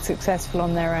of them are successful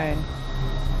on their own.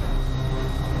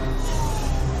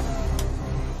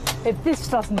 If this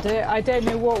doesn't do it, I don't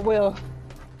know what will.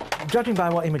 Judging by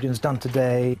what Imogen's done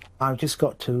today, I've just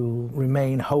got to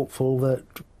remain hopeful that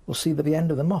we'll see the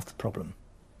end of the moth problem.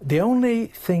 The only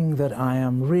thing that I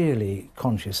am really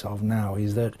conscious of now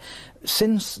is that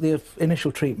since the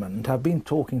initial treatment, I've been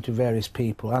talking to various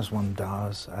people, as one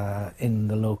does, in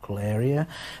the local area,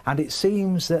 and it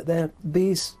seems that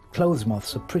these clothes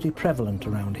moths are pretty prevalent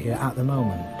around here at the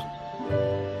moment.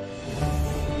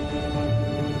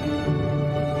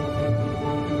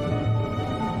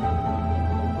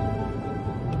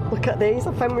 Look at these,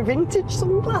 I found my vintage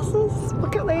sunglasses.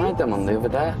 Look at these. I had them on the other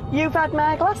day. You've had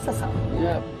my glasses on?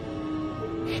 Yeah.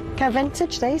 Okay,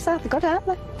 vintage these are, they're good, aren't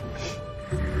they?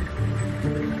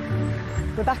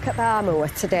 We're back at Barmoor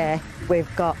today.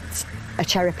 We've got a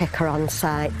cherry picker on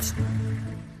site.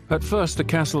 At first, the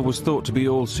castle was thought to be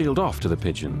all sealed off to the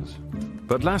pigeons.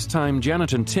 But last time,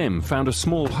 Janet and Tim found a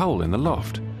small hole in the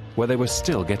loft where they were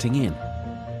still getting in.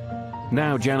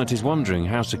 Now Janet is wondering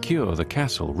how secure the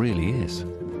castle really is.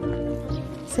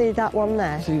 See that one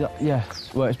there? See that? Yeah,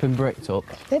 where it's been bricked up.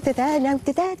 They're there, no,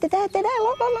 they're there,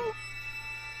 look.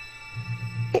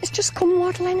 It's just come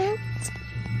waddling out.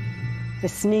 The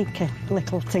sneaky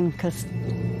little tinkers.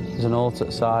 There's an hole to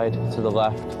the side, to the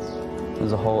left.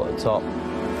 There's a hole at the top.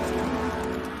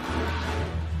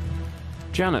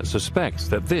 Janet suspects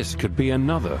that this could be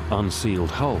another unsealed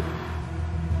hole.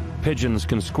 Pigeons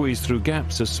can squeeze through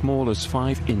gaps as small as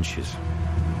 5 inches.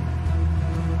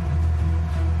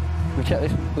 We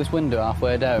check this window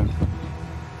halfway down.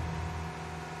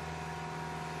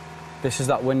 This is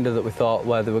that window that we thought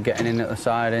where they were getting in at the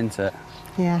side, isn't it?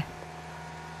 Yeah.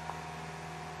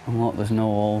 And look, there's no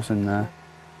holes in there.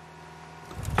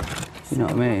 You know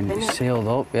what I mean? It's sealed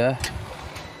up, yeah.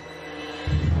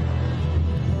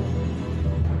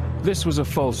 This was a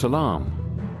false alarm,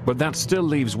 but that still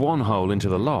leaves one hole into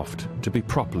the loft to be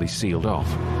properly sealed off.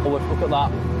 Oh, look at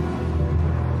that.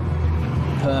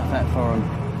 Perfect for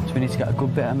them. So we need to get a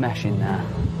good bit of mesh in there.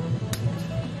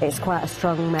 It's quite a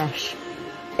strong mesh.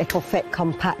 It'll fit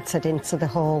compacted into the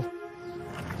hole.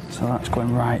 So that's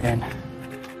going right in.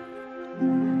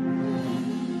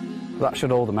 That should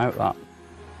hold them out, that.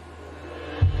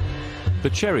 The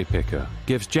cherry picker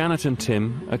gives Janet and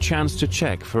Tim a chance to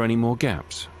check for any more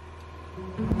gaps.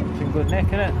 It's in good nick,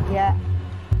 isn't it? Yeah.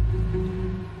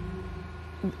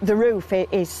 The roof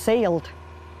is sealed.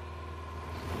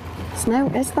 There's no,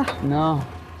 is there? No.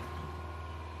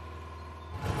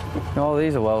 No,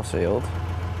 these are well sealed.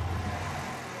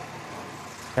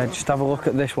 Yeah, just have a look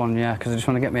at this one, yeah, because I just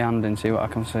want to get my hand in and see what I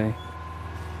can see.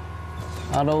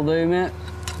 That'll do, mate.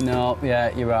 No,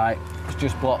 yeah, you're right. It's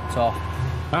just blocked off.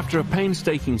 After a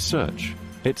painstaking search,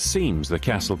 it seems the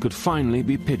castle could finally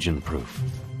be pigeon-proof.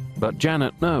 But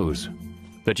Janet knows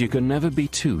that you can never be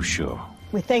too sure.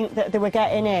 We think that they were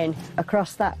getting in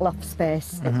across that loft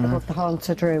space above the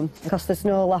haunted room. Because there's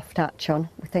no loft hatch on,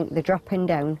 we think they're dropping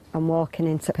down and walking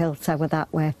into Pill Tower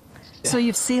that way. So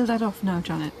you've sealed that off now,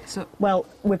 Janet? So... Well,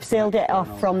 we've sealed it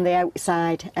off from the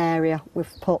outside area. We've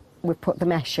put the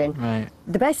mesh in. Right.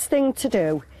 The best thing to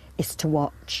do is to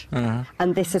watch.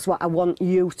 And this is what I want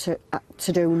you to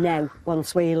do now,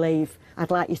 once we leave.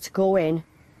 I'd like you to go in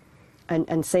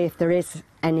and see if there is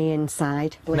any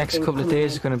inside. The next couple of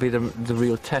days is going to be the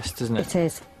real test, isn't it? It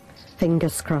is.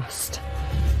 Fingers crossed.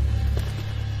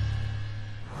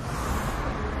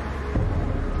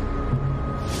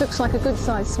 Looks like a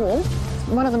good-sized swarm.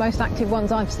 One of the most active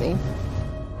ones I've seen.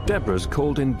 Deborah's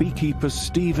called in beekeepers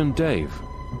Steve and Dave.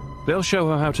 They'll show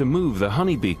her how to move the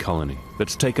honeybee colony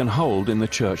that's taken hold in the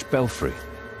church belfry.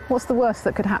 What's the worst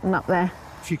that could happen up there?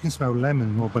 If you can smell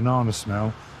lemon or banana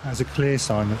smell, that's a clear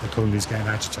sign that the colony's getting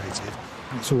agitated.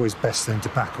 It's always best then to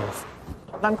back off.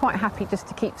 I'm quite happy just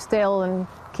to keep still and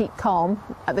keep calm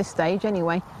at this stage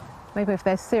anyway. Maybe if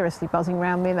they're seriously buzzing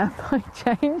around me, that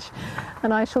might change,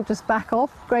 and I shall just back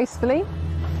off gracefully.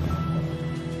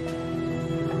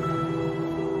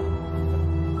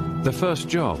 The first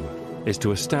job is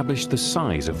to establish the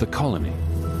size of the colony.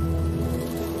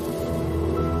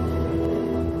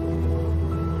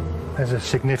 There's a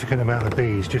significant amount of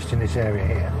bees just in this area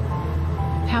here.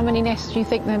 How many nests do you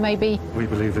think there may be? We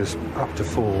believe there's up to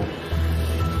 4.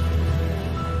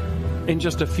 In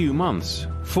just a few months,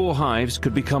 4 hives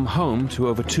could become home to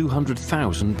over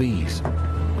 200,000 bees.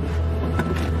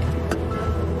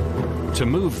 To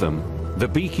move them, the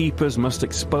beekeepers must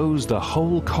expose the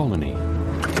whole colony.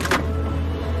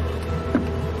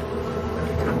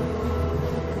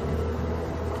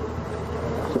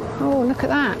 Oh, look at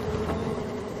that.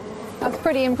 That's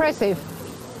pretty impressive.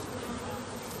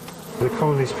 The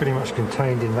colony's pretty much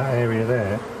contained in that area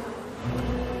there.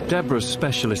 Deborah's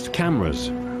specialist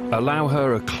cameras allow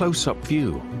her a close-up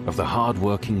view of the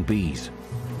hard-working bees.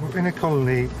 Within a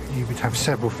colony, you would have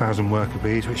several thousand worker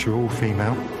bees, which are all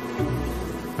female.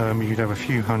 You'd have a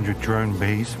few hundred drone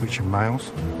bees, which are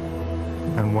males,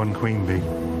 and 1 queen bee.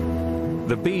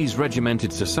 The bees'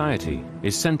 regimented society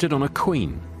is centred on a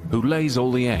queen who lays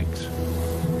all the eggs.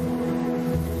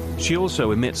 She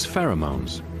also emits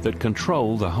pheromones that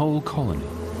control the whole colony.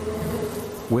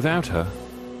 Without her,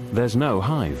 there's no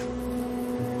hive.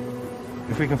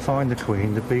 If we can find the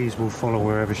queen, the bees will follow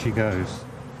wherever she goes.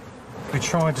 We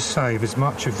try to save as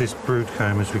much of this brood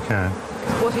comb as we can.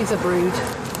 What is a brood?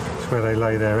 It's where they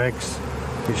lay their eggs,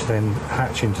 which then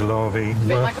hatch into larvae. A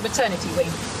bit like a maternity wing.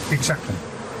 Exactly.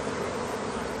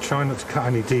 Try not to cut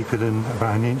any deeper than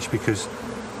about 1 inch, because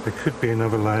there could be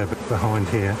another layer behind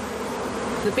here.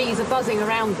 The bees are buzzing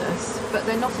around us, but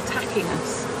they're not attacking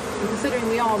us. And considering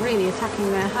we are really attacking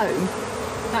their home,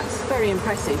 that's very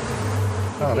impressive.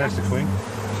 Oh, there's the queen.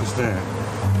 She's there.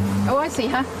 Oh, I see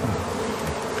her.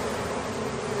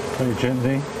 Very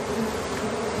gently.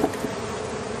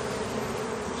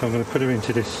 So I'm going to put her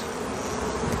into this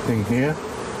thing here.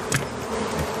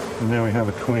 And now we have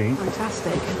a queen.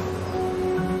 Fantastic.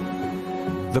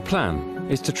 The plan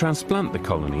is to transplant the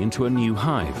colony into a new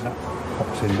hive. That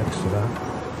pops in next to that.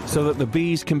 So that the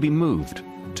bees can be moved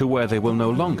to where they will no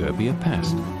longer be a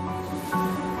pest.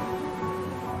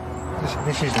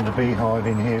 This isn't a beehive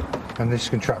in here, and this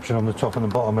contraption on the top and the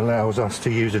bottom allows us to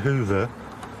use a hoover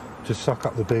to suck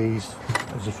up the bees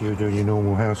as if you were doing your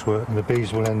normal housework, and the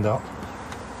bees will end up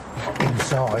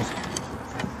inside,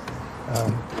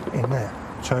 in there,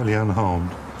 totally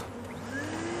unharmed.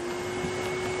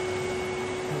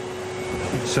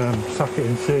 It's suck it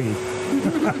and see.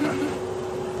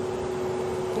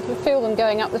 You can feel them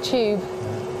going up the tube.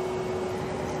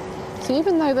 So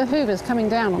even though the hoover's coming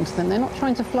down onto them, they're not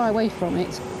trying to fly away from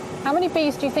it. How many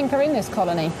bees do you think are in this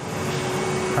colony?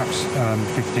 Perhaps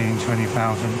 15,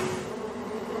 20,000.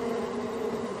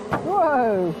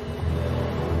 Whoa!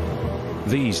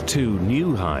 These 2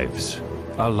 new hives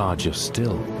are larger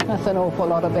still. That's an awful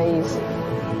lot of bees.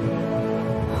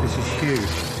 This is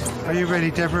huge. Are you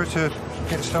ready, Deborah, to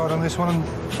get started on this one?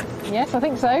 Yes, I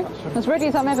think so. As ready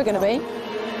as I'm ever going to be.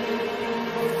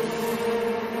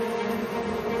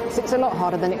 It's a lot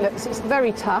harder than it looks. It's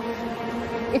very tough.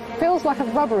 It feels like a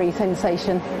rubbery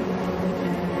sensation.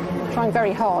 I'm trying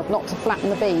very hard not to flatten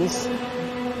the bees.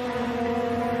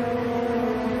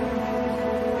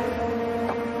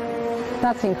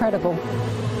 That's incredible.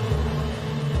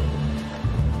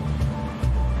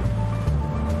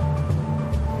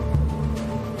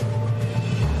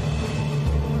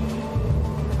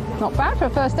 Not bad for a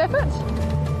first effort.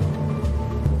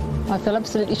 I feel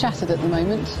absolutely shattered at the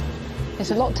moment.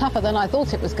 It's a lot tougher than I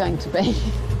thought it was going to be.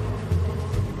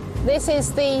 This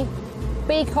is the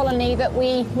bee colony that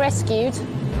we rescued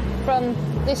from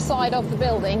this side of the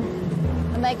building,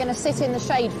 and they're going to sit in the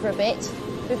shade for a bit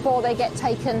before they get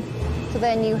taken to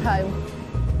their new home.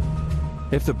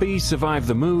 If the bees survive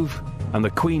the move and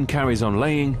the queen carries on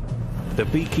laying, the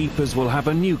beekeepers will have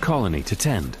a new colony to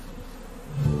tend.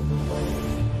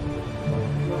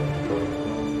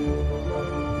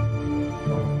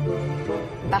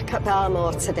 Back at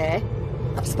Barmore today,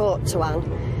 I've spoke to Anne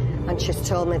and she's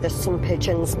told me there's some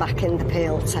pigeons back in the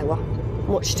peel tower,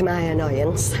 much to my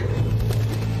annoyance.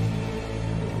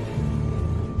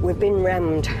 We've been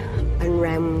round and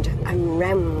round and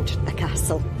round the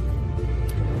castle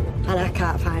and I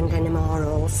can't find any more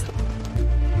holes.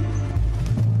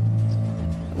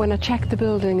 When I checked the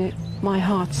building, my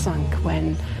heart sank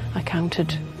when I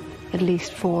counted at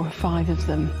least 4 or 5 of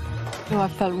them. I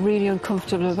felt really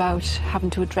uncomfortable about having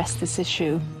to address this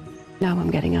issue. Now I'm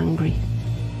getting angry.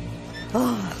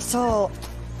 Oh, so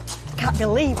I can't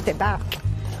believe they're back.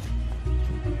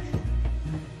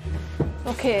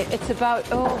 OK, it's about,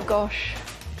 oh gosh.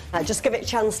 Just give it a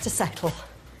chance to settle.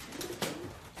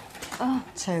 Oh.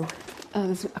 2.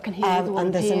 Oh, I can hear another one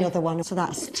and there's here. another one, so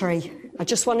that's 3. I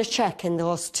just want to check in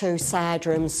those 2 side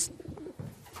rooms.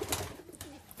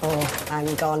 Oh, hang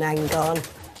on.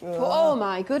 Oh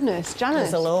my goodness, Janet.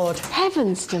 There's a load.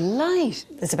 Heaven's delight.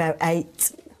 There's about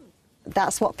 8.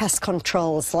 That's what pest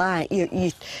control's like.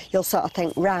 You'll sort of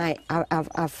think, right,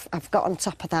 I've got on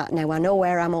top of that now. I know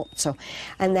where I'm up to,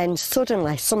 and then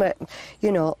suddenly something,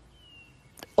 you know,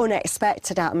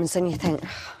 unexpected happens, and you think,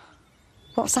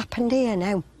 what's happened here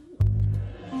now?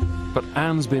 But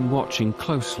Anne's been watching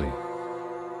closely.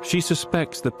 She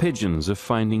suspects the pigeons are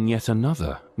finding yet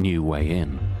another new way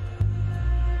in.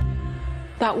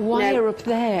 That wire up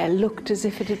there looked as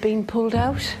if it had been pulled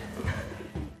out.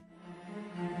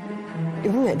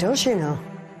 It does, you know.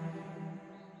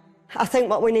 I think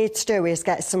what we need to do is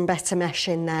get some better mesh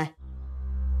in there.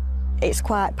 It's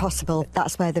quite possible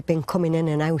that's where they've been coming in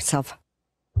and out of.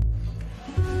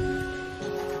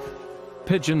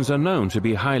 Pigeons are known to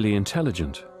be highly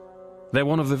intelligent. They're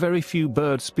one of the very few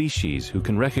bird species who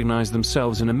can recognize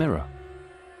themselves in a mirror.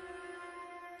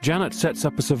 Janet sets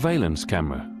up a surveillance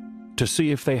camera to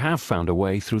see if they have found a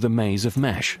way through the maze of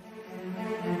mesh.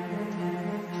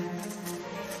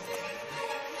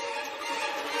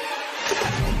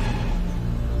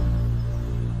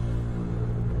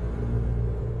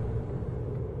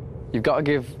 You've got to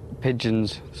give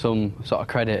pigeons some sort of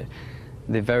credit.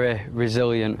 They're very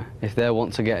resilient. If they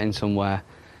want to get in somewhere,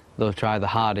 they'll try the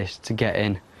hardest to get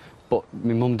in. But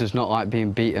my mum does not like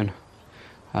being beaten.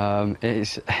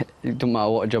 It doesn't matter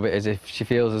what job it is, if she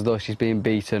feels as though she's being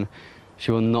beaten,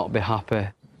 she will not be happy.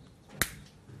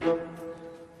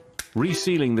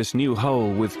 Resealing this new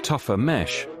hole with tougher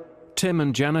mesh, Tim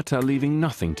and Janet are leaving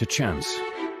nothing to chance.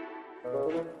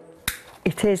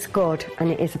 It is good,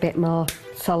 and it is a bit more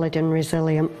solid and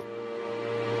resilient.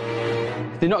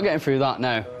 They're not getting through that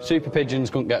now. Super pigeons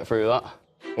couldn't get through that.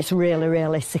 It's really,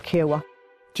 really secure.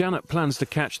 Janet plans to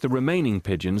catch the remaining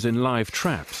pigeons in live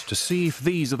traps to see if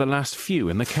these are the last few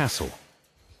in the castle.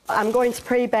 I'm going to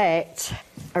pre-bait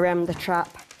around the trap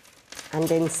and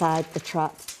inside the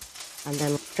trap, and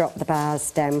then drop the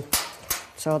bars down.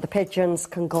 So the pigeons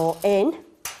can go in,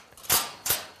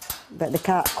 but they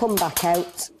can't come back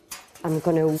out. I'm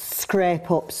going to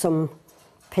scrape up some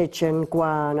pigeon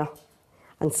guano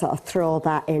and sort of throw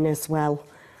that in as well,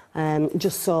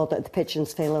 just so that the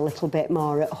pigeons feel a little bit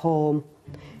more at home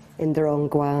in their own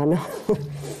guano.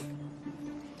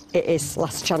 It is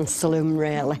last chance saloon,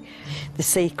 really. The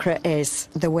secret is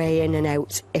the way in and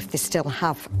out, if they still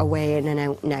have a way in and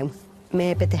out now.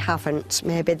 Maybe they haven't.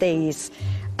 Maybe these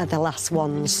are the last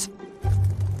ones.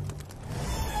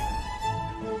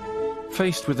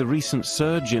 Faced with the recent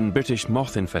surge in British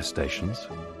moth infestations,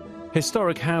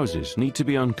 historic houses need to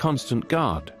be on constant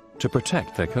guard to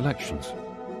protect their collections.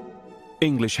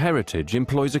 English Heritage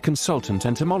employs a consultant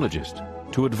entomologist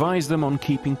to advise them on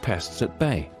keeping pests at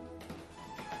bay.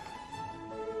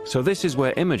 So this is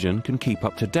where Imogen can keep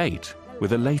up to date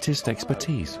with the latest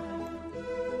expertise.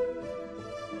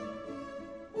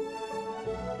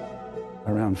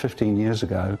 Around 15 years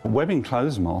ago, webbing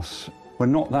clothes moths were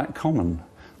not that common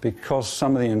because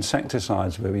some of the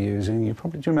insecticides we were using, do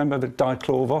you remember the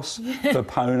dichlorvos, the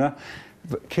Pona?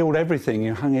 Killed everything.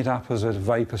 You hung it up as a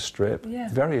vapour strip. Yeah.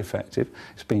 Very effective.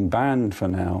 It's been banned for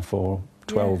now for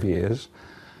 12 years.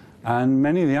 And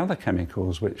many of the other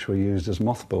chemicals which were used as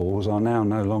mothballs are now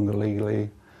no longer legally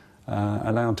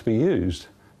allowed to be used.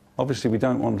 Obviously, we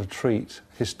don't want to treat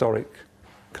historic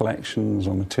collections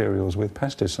or materials with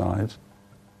pesticides.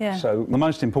 Yeah. So the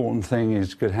most important thing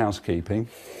is good housekeeping.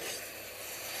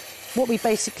 What we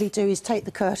basically do is take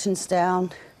the curtains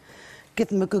down, give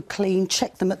them a good clean,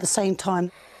 check them at the same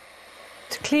time.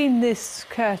 To clean this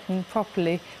curtain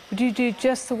properly, would you do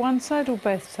just the one side or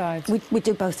both sides? We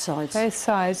do both sides. Both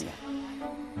sides.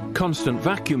 Constant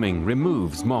vacuuming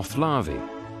removes moth larvae.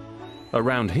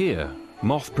 Around here,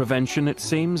 moth prevention, it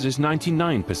seems, is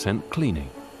 99% cleaning.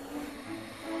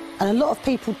 And a lot of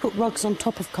people put rugs on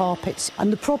top of carpets,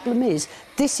 and the problem is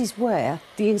this is where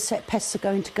the insect pests are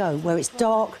going to go, where it's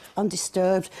dark,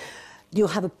 undisturbed. You'll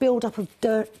have a build-up of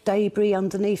dirt, debris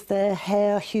underneath there,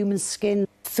 hair, human skin,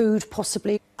 food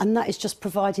possibly, and that is just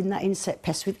providing that insect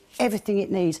pest with everything it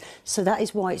needs. So that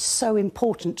is why it's so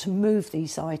important to move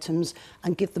these items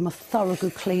and give them a thorough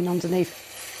good clean underneath.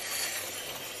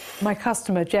 My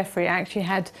customer, Jeffrey, actually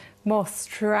had moths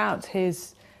throughout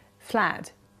his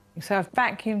flat. So I've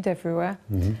vacuumed everywhere,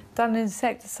 done an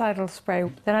insecticidal spray,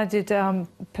 then I did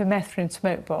permethrin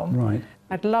smoke bomb. Right.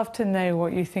 I'd love to know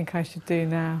what you think I should do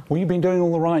now. Well, you've been doing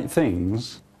all the right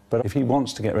things, but if he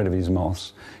wants to get rid of his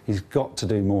moths, he's got to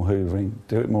do more hoovering,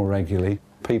 do it more regularly.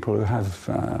 People who have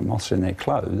moths in their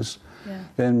clothes,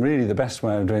 then really the best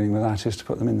way of dealing with that is to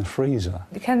put them in the freezer.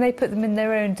 Can they put them in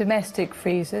their own domestic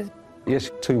freezers?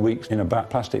 Yes, 2 weeks in a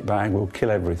plastic bag will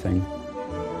kill everything.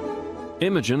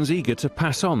 Imogen's eager to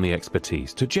pass on the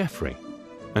expertise to Jeffrey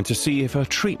and to see if her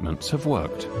treatments have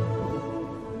worked.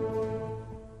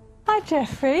 Hi,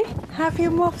 Jeffrey. How have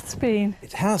your moths been?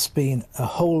 It has been a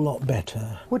whole lot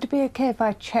better. Would it be OK if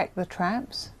I check the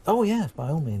traps? Oh, yeah, by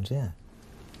all means, yeah.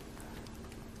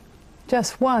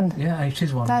 Just one? Yeah, it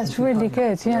is one. That's really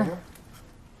good, yeah.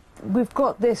 We've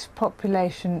got this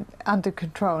population under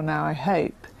control now, I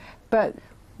hope. But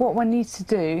what one needs to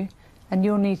do, and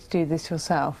you'll need to do this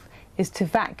yourself, is to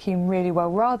vacuum really well.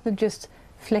 Rather than just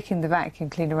flicking the vacuum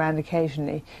cleaner around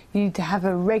occasionally, you need to have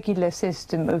a regular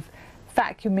system of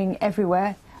vacuuming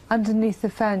everywhere, underneath the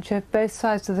furniture, both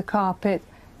sides of the carpet.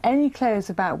 Any clothes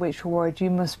about which you're worried you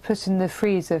must put in the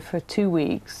freezer for 2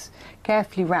 weeks,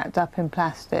 carefully wrapped up in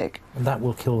plastic. And that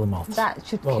will kill the moths. That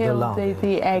should kill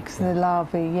the eggs and the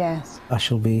larvae, yes. I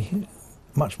shall be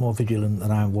much more vigilant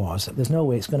than I was. There's no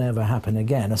way it's going to ever happen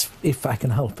again, if I can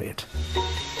help it.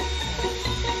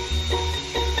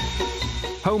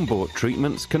 Home-bought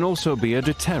treatments can also be a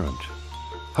deterrent.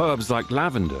 Herbs like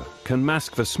lavender can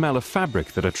mask the smell of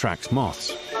fabric that attracts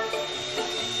moths.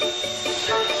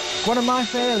 One of my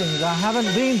failings, I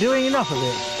haven't been doing enough of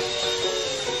it.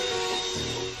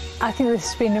 I think this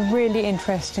has been a really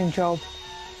interesting job.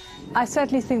 I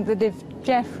certainly think that if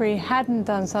Jeffrey hadn't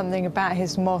done something about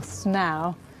his moths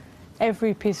now,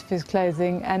 every piece of his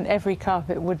clothing and every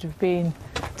carpet would have been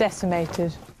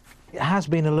decimated. It has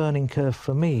been a learning curve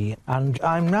for me, and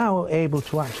I'm now able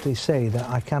to actually say that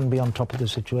I can be on top of the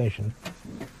situation.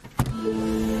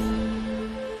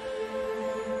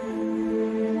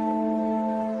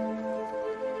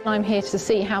 I'm here to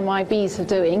see how my bees are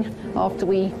doing after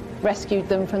we rescued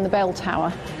them from the bell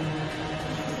tower.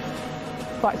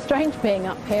 Quite strange being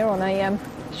up here on a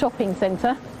shopping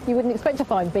centre. You wouldn't expect to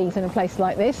find bees in a place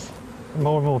like this.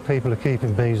 More and more people are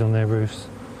keeping bees on their roofs.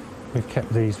 We've kept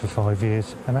these for 5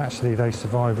 years, and actually they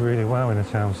survive really well in a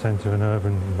town centre and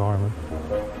urban environment.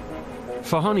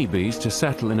 For honeybees to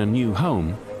settle in a new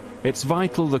home, it's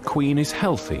vital the queen is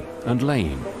healthy and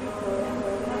laying.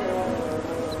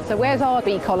 So where's our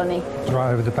bee colony? It's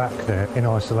right over the back there, in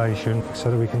isolation, so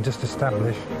that we can just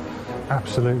establish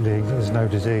absolutely there's no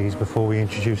disease before we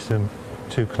introduce them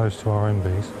too close to our own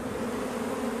bees.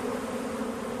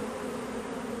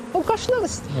 Oh gosh, look,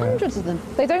 there's hundreds of them.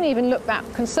 They don't even look that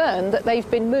concerned that they've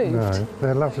been moved. No,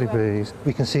 they're lovely bees.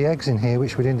 We can see eggs in here,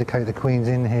 which would indicate the queen's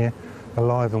in here,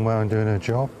 alive and well and doing her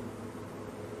job.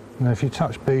 Now, if you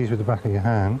touch bees with the back of your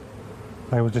hand,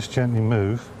 they will just gently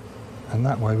move, and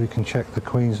that way we can check the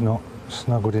queen's not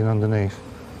snuggled in underneath.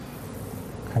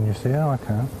 Can you see? Oh, I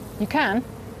can. You can?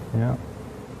 Yeah.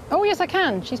 Oh yes, I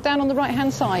can. She's down on the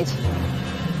right-hand side.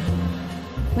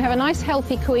 We have a nice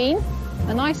healthy queen,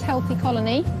 a nice healthy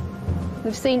colony.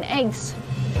 We've seen eggs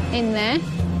in there.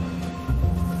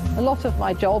 A lot of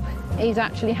my job is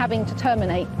actually having to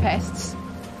terminate pests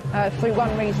for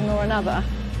one reason or another,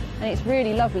 and it's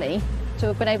really lovely to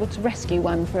have been able to rescue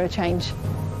one for a change.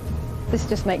 This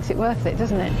just makes it worth it,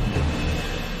 doesn't it?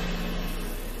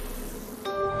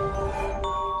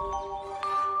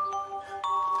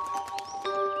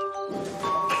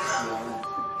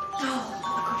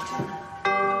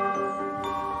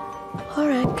 All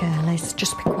right, girlies,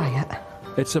 just be quiet.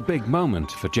 It's a big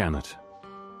moment for Janet.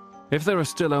 If there are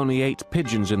still only 8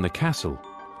 pigeons in the castle,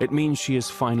 it means she has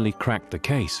finally cracked the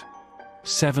case.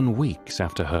 7 weeks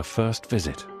after her first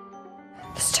visit.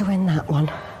 There's 2 in that one.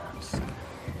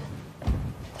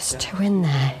 There's 2 in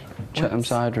there. Check them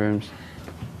side rooms.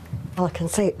 Well, I can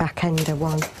see it back end of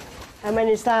one. How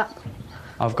many is that?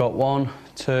 I've got 1,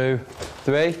 2,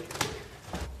 3,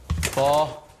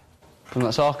 4, and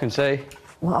that's all I can see.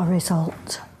 What a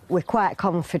result. We're quite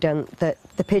confident that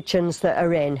the pigeons that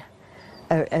are in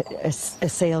are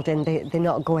sealed in, they're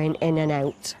not going in and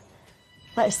out.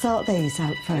 Let's sort these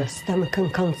out first, then we can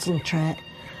concentrate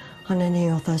on any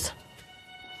others.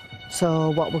 So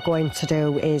what we're going to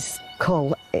do is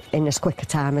cull in as quick a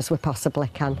time as we possibly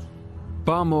can.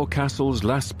 Barmore Castle's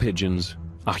last pigeons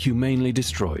are humanely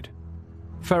destroyed.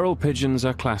 Feral pigeons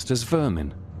are classed as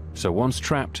vermin, so once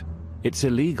trapped, it's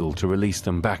illegal to release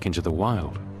them back into the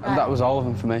wild. And that was all of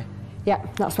them for me. Yeah,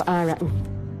 that's what I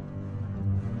reckon.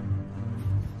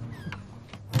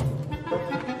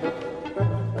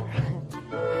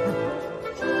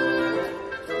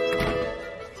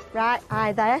 Right,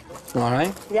 hi there. All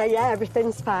right. Yeah,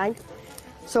 everything's fine.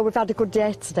 So we've had a good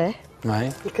day today.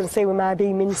 Right. You can see with my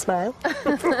beaming smile.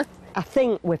 I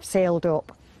think we've sealed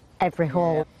up every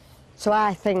hole. So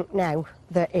I think now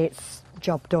that it's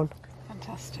job done.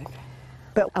 Fantastic.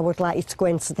 But I would like you to go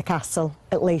into the castle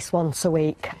at least once a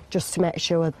week, just to make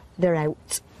sure they're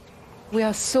out. We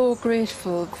are so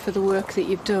grateful for the work that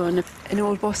you've done. An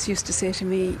old boss used to say to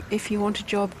me, if you want a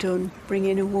job done, bring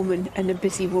in a woman, and a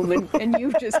busy woman. And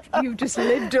you've just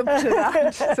lived up to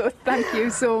that. So thank you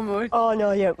so much. Oh,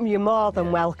 no, you're more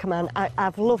than welcome, and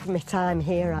I've loved my time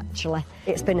here, actually.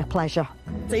 It's been a pleasure.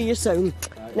 See you soon.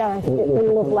 No, it's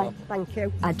been lovely. Thank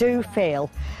you. I do feel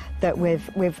that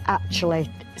we've actually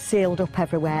sealed up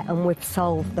everywhere and we've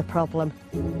solved the problem.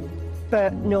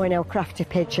 But knowing how crafty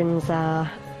pigeons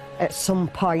are, at some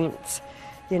point,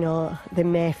 you know, they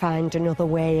may find another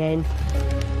way in.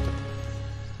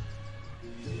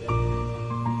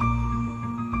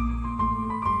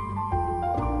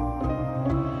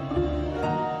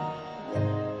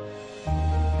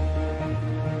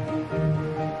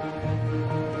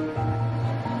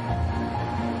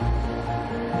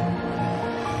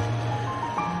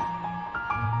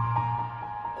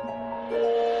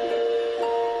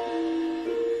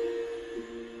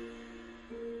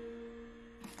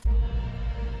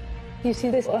 You see,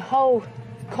 there's a whole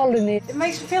colony. It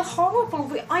makes me feel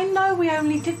horrible. I know we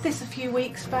only did this a few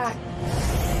weeks back.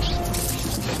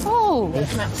 Oh,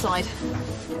 from outside.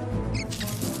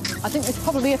 I think there's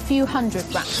probably a few hundred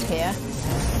rats here.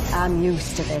 I'm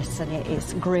used to this, and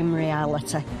it's grim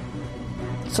reality.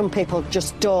 Some people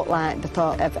just don't like the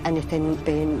thought of anything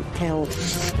being killed.